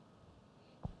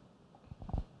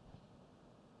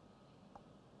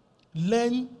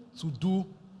 Learn to do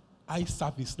eye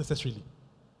service necessarily.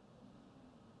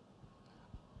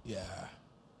 Yeah.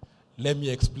 Let me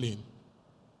explain.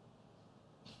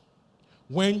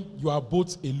 When you are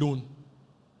both alone,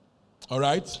 all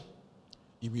right,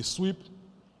 he will sweep,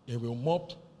 he will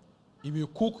mop, he will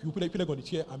cook, you put a leg on the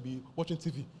chair and be watching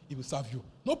TV, he will serve you.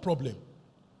 No problem.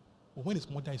 But when his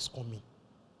mother is coming,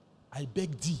 I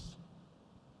beg thee,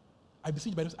 I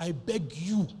beseech you by this, I beg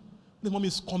you, when the mommy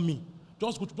is coming,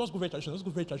 just go very traditional,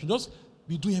 just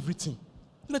be doing everything.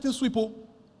 Don't let him sweep,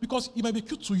 because it might be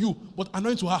cute to you, but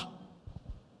annoying to her.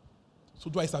 So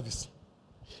do eye service.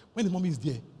 When the mommy is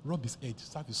there, rub his head,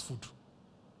 serve his food.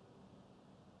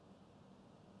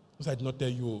 Because I did not tell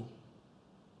you.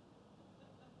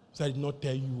 Because I did not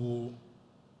tell you.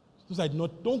 Because I did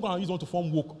not. Don't go and use one to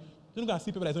form woke. Don't go and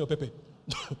see pepper that's not your pepper.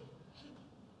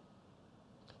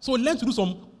 So learn to do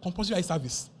some compulsory eye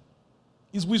service.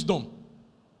 It's wisdom.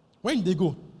 When they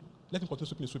go, let him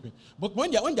continue sweeping. But when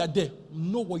they are there,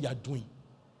 know what you are doing.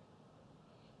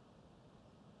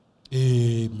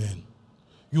 Amen.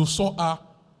 You saw her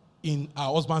in her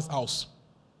husband's house.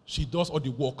 She does all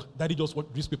the work. Daddy does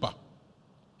what reads paper.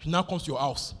 She now comes to your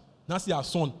house. Now see her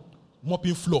son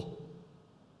mopping floor.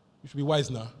 You should be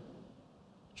wise now.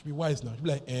 You should be wise now. You should be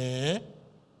like,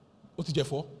 what's it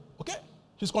for? Okay?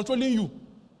 She's controlling you.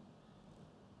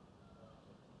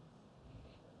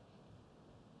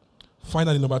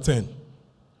 Finally, number 10.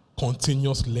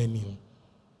 Continuous learning.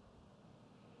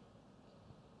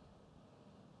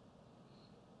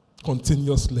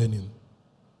 Continuous learning.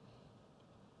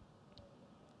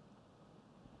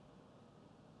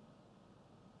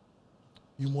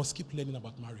 You must keep learning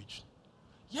about marriage.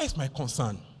 Here is my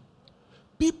concern.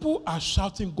 People are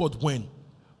shouting God when,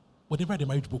 but never read a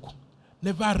marriage book.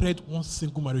 Never read one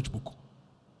single marriage book.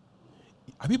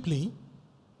 Are we playing?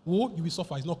 Oh, you will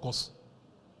suffer. It's not a curse.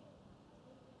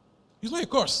 It's not a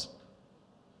curse.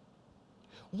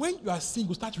 When you are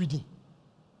single, start reading.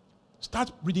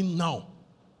 Start reading now.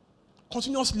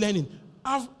 Continuous learning.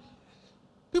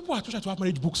 People are trying to have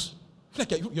marriage books. I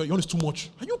feel like your is too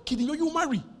much. Are you kidding? You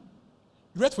marry.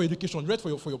 You read for education. You read for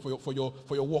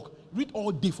your work. Read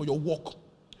all day for your work.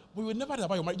 But you never read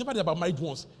about your marriage. Never read about marriage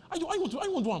once. How you want to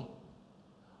do them?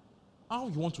 How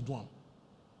you want to do them?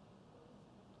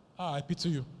 I pity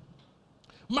you.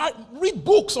 Read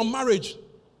books on marriage.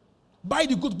 Buy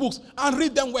the good books and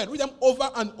read them well. Read them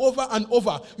over and over and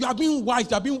over. You are being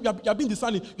wise. You are being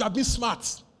discerning. You are being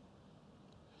smart.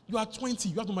 You are 20.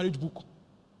 You have no marriage book. What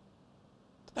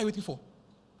are you waiting for?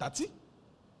 30?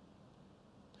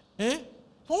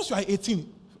 Once you are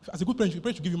 18, as a good parent, your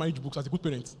parents should give you marriage books as a good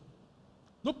parent.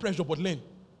 No pressure, but learn.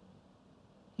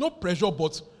 No pressure,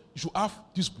 but you should have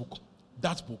this book,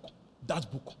 that book, that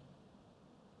book.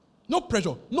 No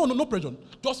pressure. No pressure.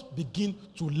 Just begin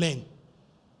to learn.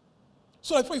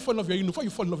 So before you fall in love,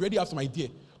 you already have some idea.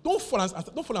 Don't fall and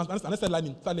start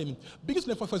learning. Begin to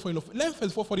learn first fall in love. Learn first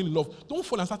before falling in love. Don't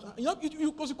fall and start.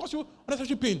 It cause you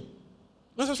unnecessary pain,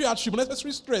 unnecessary hardship,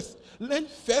 unnecessary stress. Learn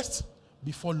first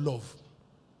before love.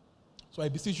 So I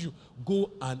beseech you,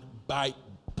 go and buy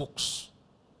books.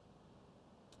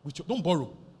 Don't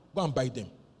borrow. Go and buy them.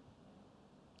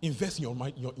 Invest in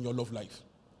your love life.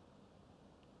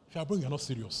 If you are borrowing, you are not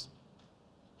serious.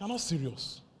 You are not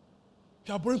serious. If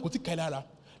you are borrowing,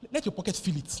 let your pocket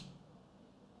feel it.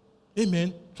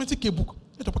 Amen. 20K book.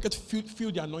 Let your pocket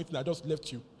feel the anointing that just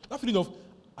left you. That feeling of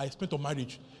I spent on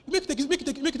marriage. You make it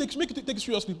take it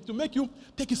seriously. To make you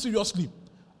take it seriously.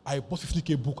 I bought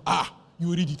 50K book. You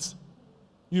will read it.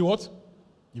 You know what?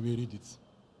 You will read it.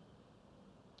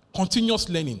 Continuous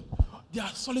learning. There are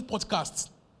solid podcasts.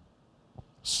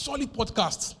 Solid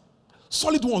podcasts.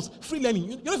 Solid ones. Free learning.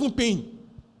 You're not even paying.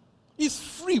 It's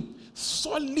free.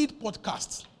 Solid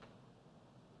podcasts.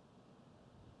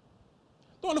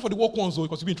 Don't look for the woke ones though,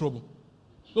 because you'll be in trouble.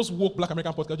 Those woke Black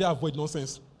American podcasts, they avoid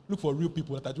nonsense. Look for real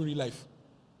people that are doing real life.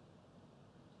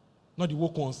 Not the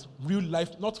woke ones. Real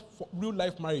life, not for real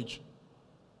life marriage.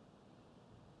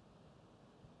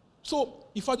 So,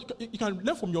 you can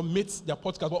learn from your mates, their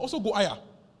podcast, but also go higher.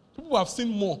 People who have seen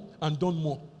more and done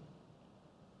more.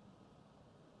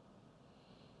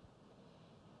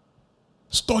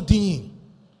 Studying.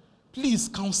 Please,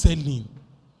 counseling.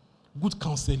 Good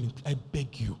counseling. I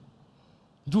beg you.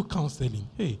 Do counseling.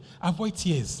 Hey, avoid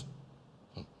tears.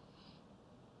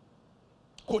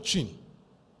 Coaching.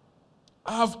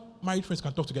 I have married friends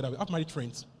can talk together with. I have married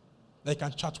friends that I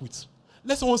can chat with.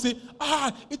 Let someone say,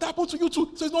 it happened to you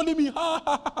too, so it's not only me.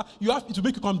 You have to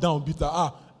make you calm down, bitter.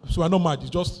 So I'm not mad. It's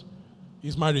just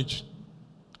is marriage.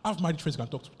 I have married friends you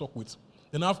can talk with.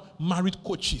 Then I have married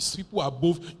coaches, people who are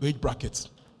above your age brackets,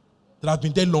 that have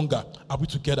been there longer. Are we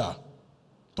together?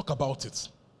 Talk about it.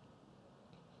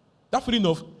 That feeling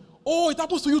of, oh, it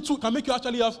happens to you too, can make you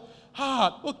actually have,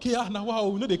 now wow,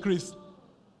 we know the craze.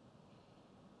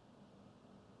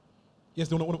 Yes,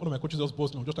 one of my coaches was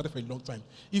boss, just started for a long time.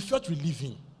 He felt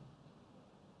relieving.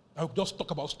 I would just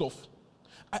talk about stuff.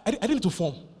 I didn't need to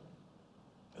form.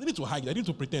 I didn't need to hide. I didn't need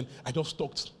to pretend. I just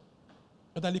talked.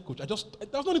 Elderly coach, there was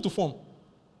no need to form.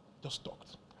 Just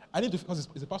talked. I didn't, because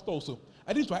he's a pastor also.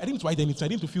 I didn't hide anything. I didn't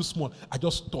need to feel small. I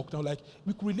just talked. I was like,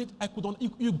 we could relate.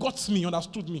 You got me. You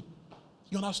understood me.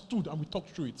 You understood, and we talked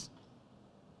through it.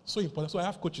 So important. So I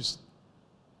have coaches.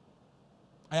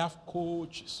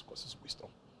 Because it's wisdom.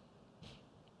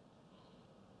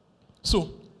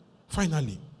 So,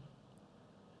 finally,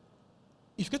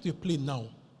 if you get to a plane now,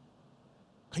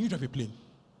 can you drive a plane?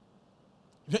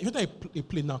 If you enter a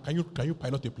plane now, can you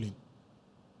pilot a plane?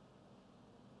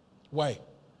 Why?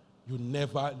 You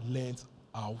never learned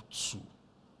how to.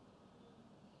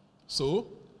 So,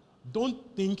 don't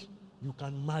think you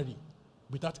can marry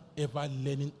without ever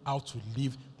learning how to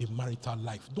live the marital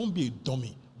life. Don't be a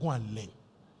dummy. Go and learn.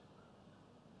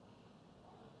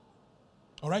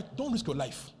 All right? Don't risk your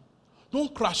life.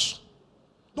 Don't crash.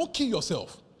 Don't kill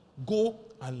yourself. Go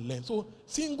and learn. So,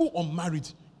 single or married,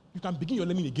 you can begin your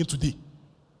learning again today.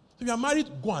 So if you are married,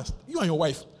 you and your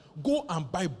wife, go and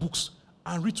buy books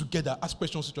and read together, ask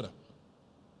questions to each other.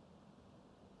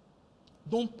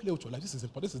 Don't play with your life. This is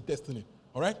important. This is destiny.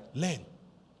 All right? Learn.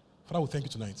 Father, we thank you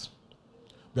tonight.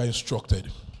 We are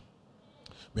instructed.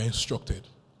 We are instructed.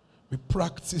 We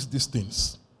practice these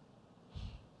things.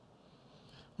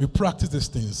 We practice these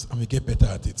things and we get better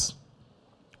at it.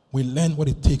 We learn what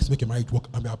it takes to make a marriage work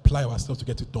and we apply ourselves to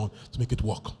get it done, to make it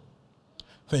work.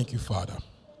 Thank you, Father.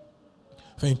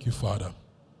 Thank you, Father.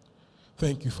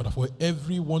 Thank you, Father, for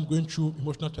everyone going through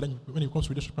emotional challenge when it comes to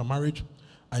relationship and marriage.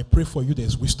 I pray for you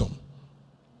there's wisdom,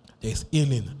 there's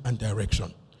healing and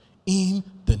direction. In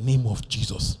the name of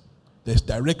Jesus. There's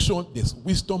direction, there's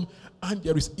wisdom, and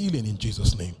there is healing in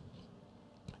Jesus' name.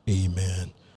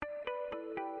 Amen.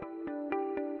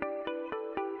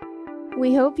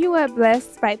 We hope you were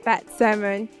blessed by that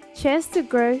sermon. Cheers to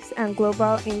growth and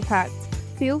global impact.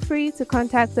 Feel free to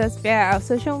contact us via our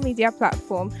social media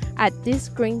platform at This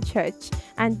Green Church,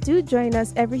 and do join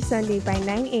us every Sunday by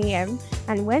 9 a.m.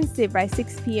 and Wednesday by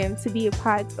 6 p.m. to be a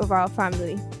part of our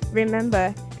family.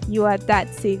 Remember, you are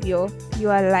that Savior.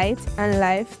 You are light and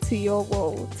life to your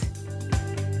world.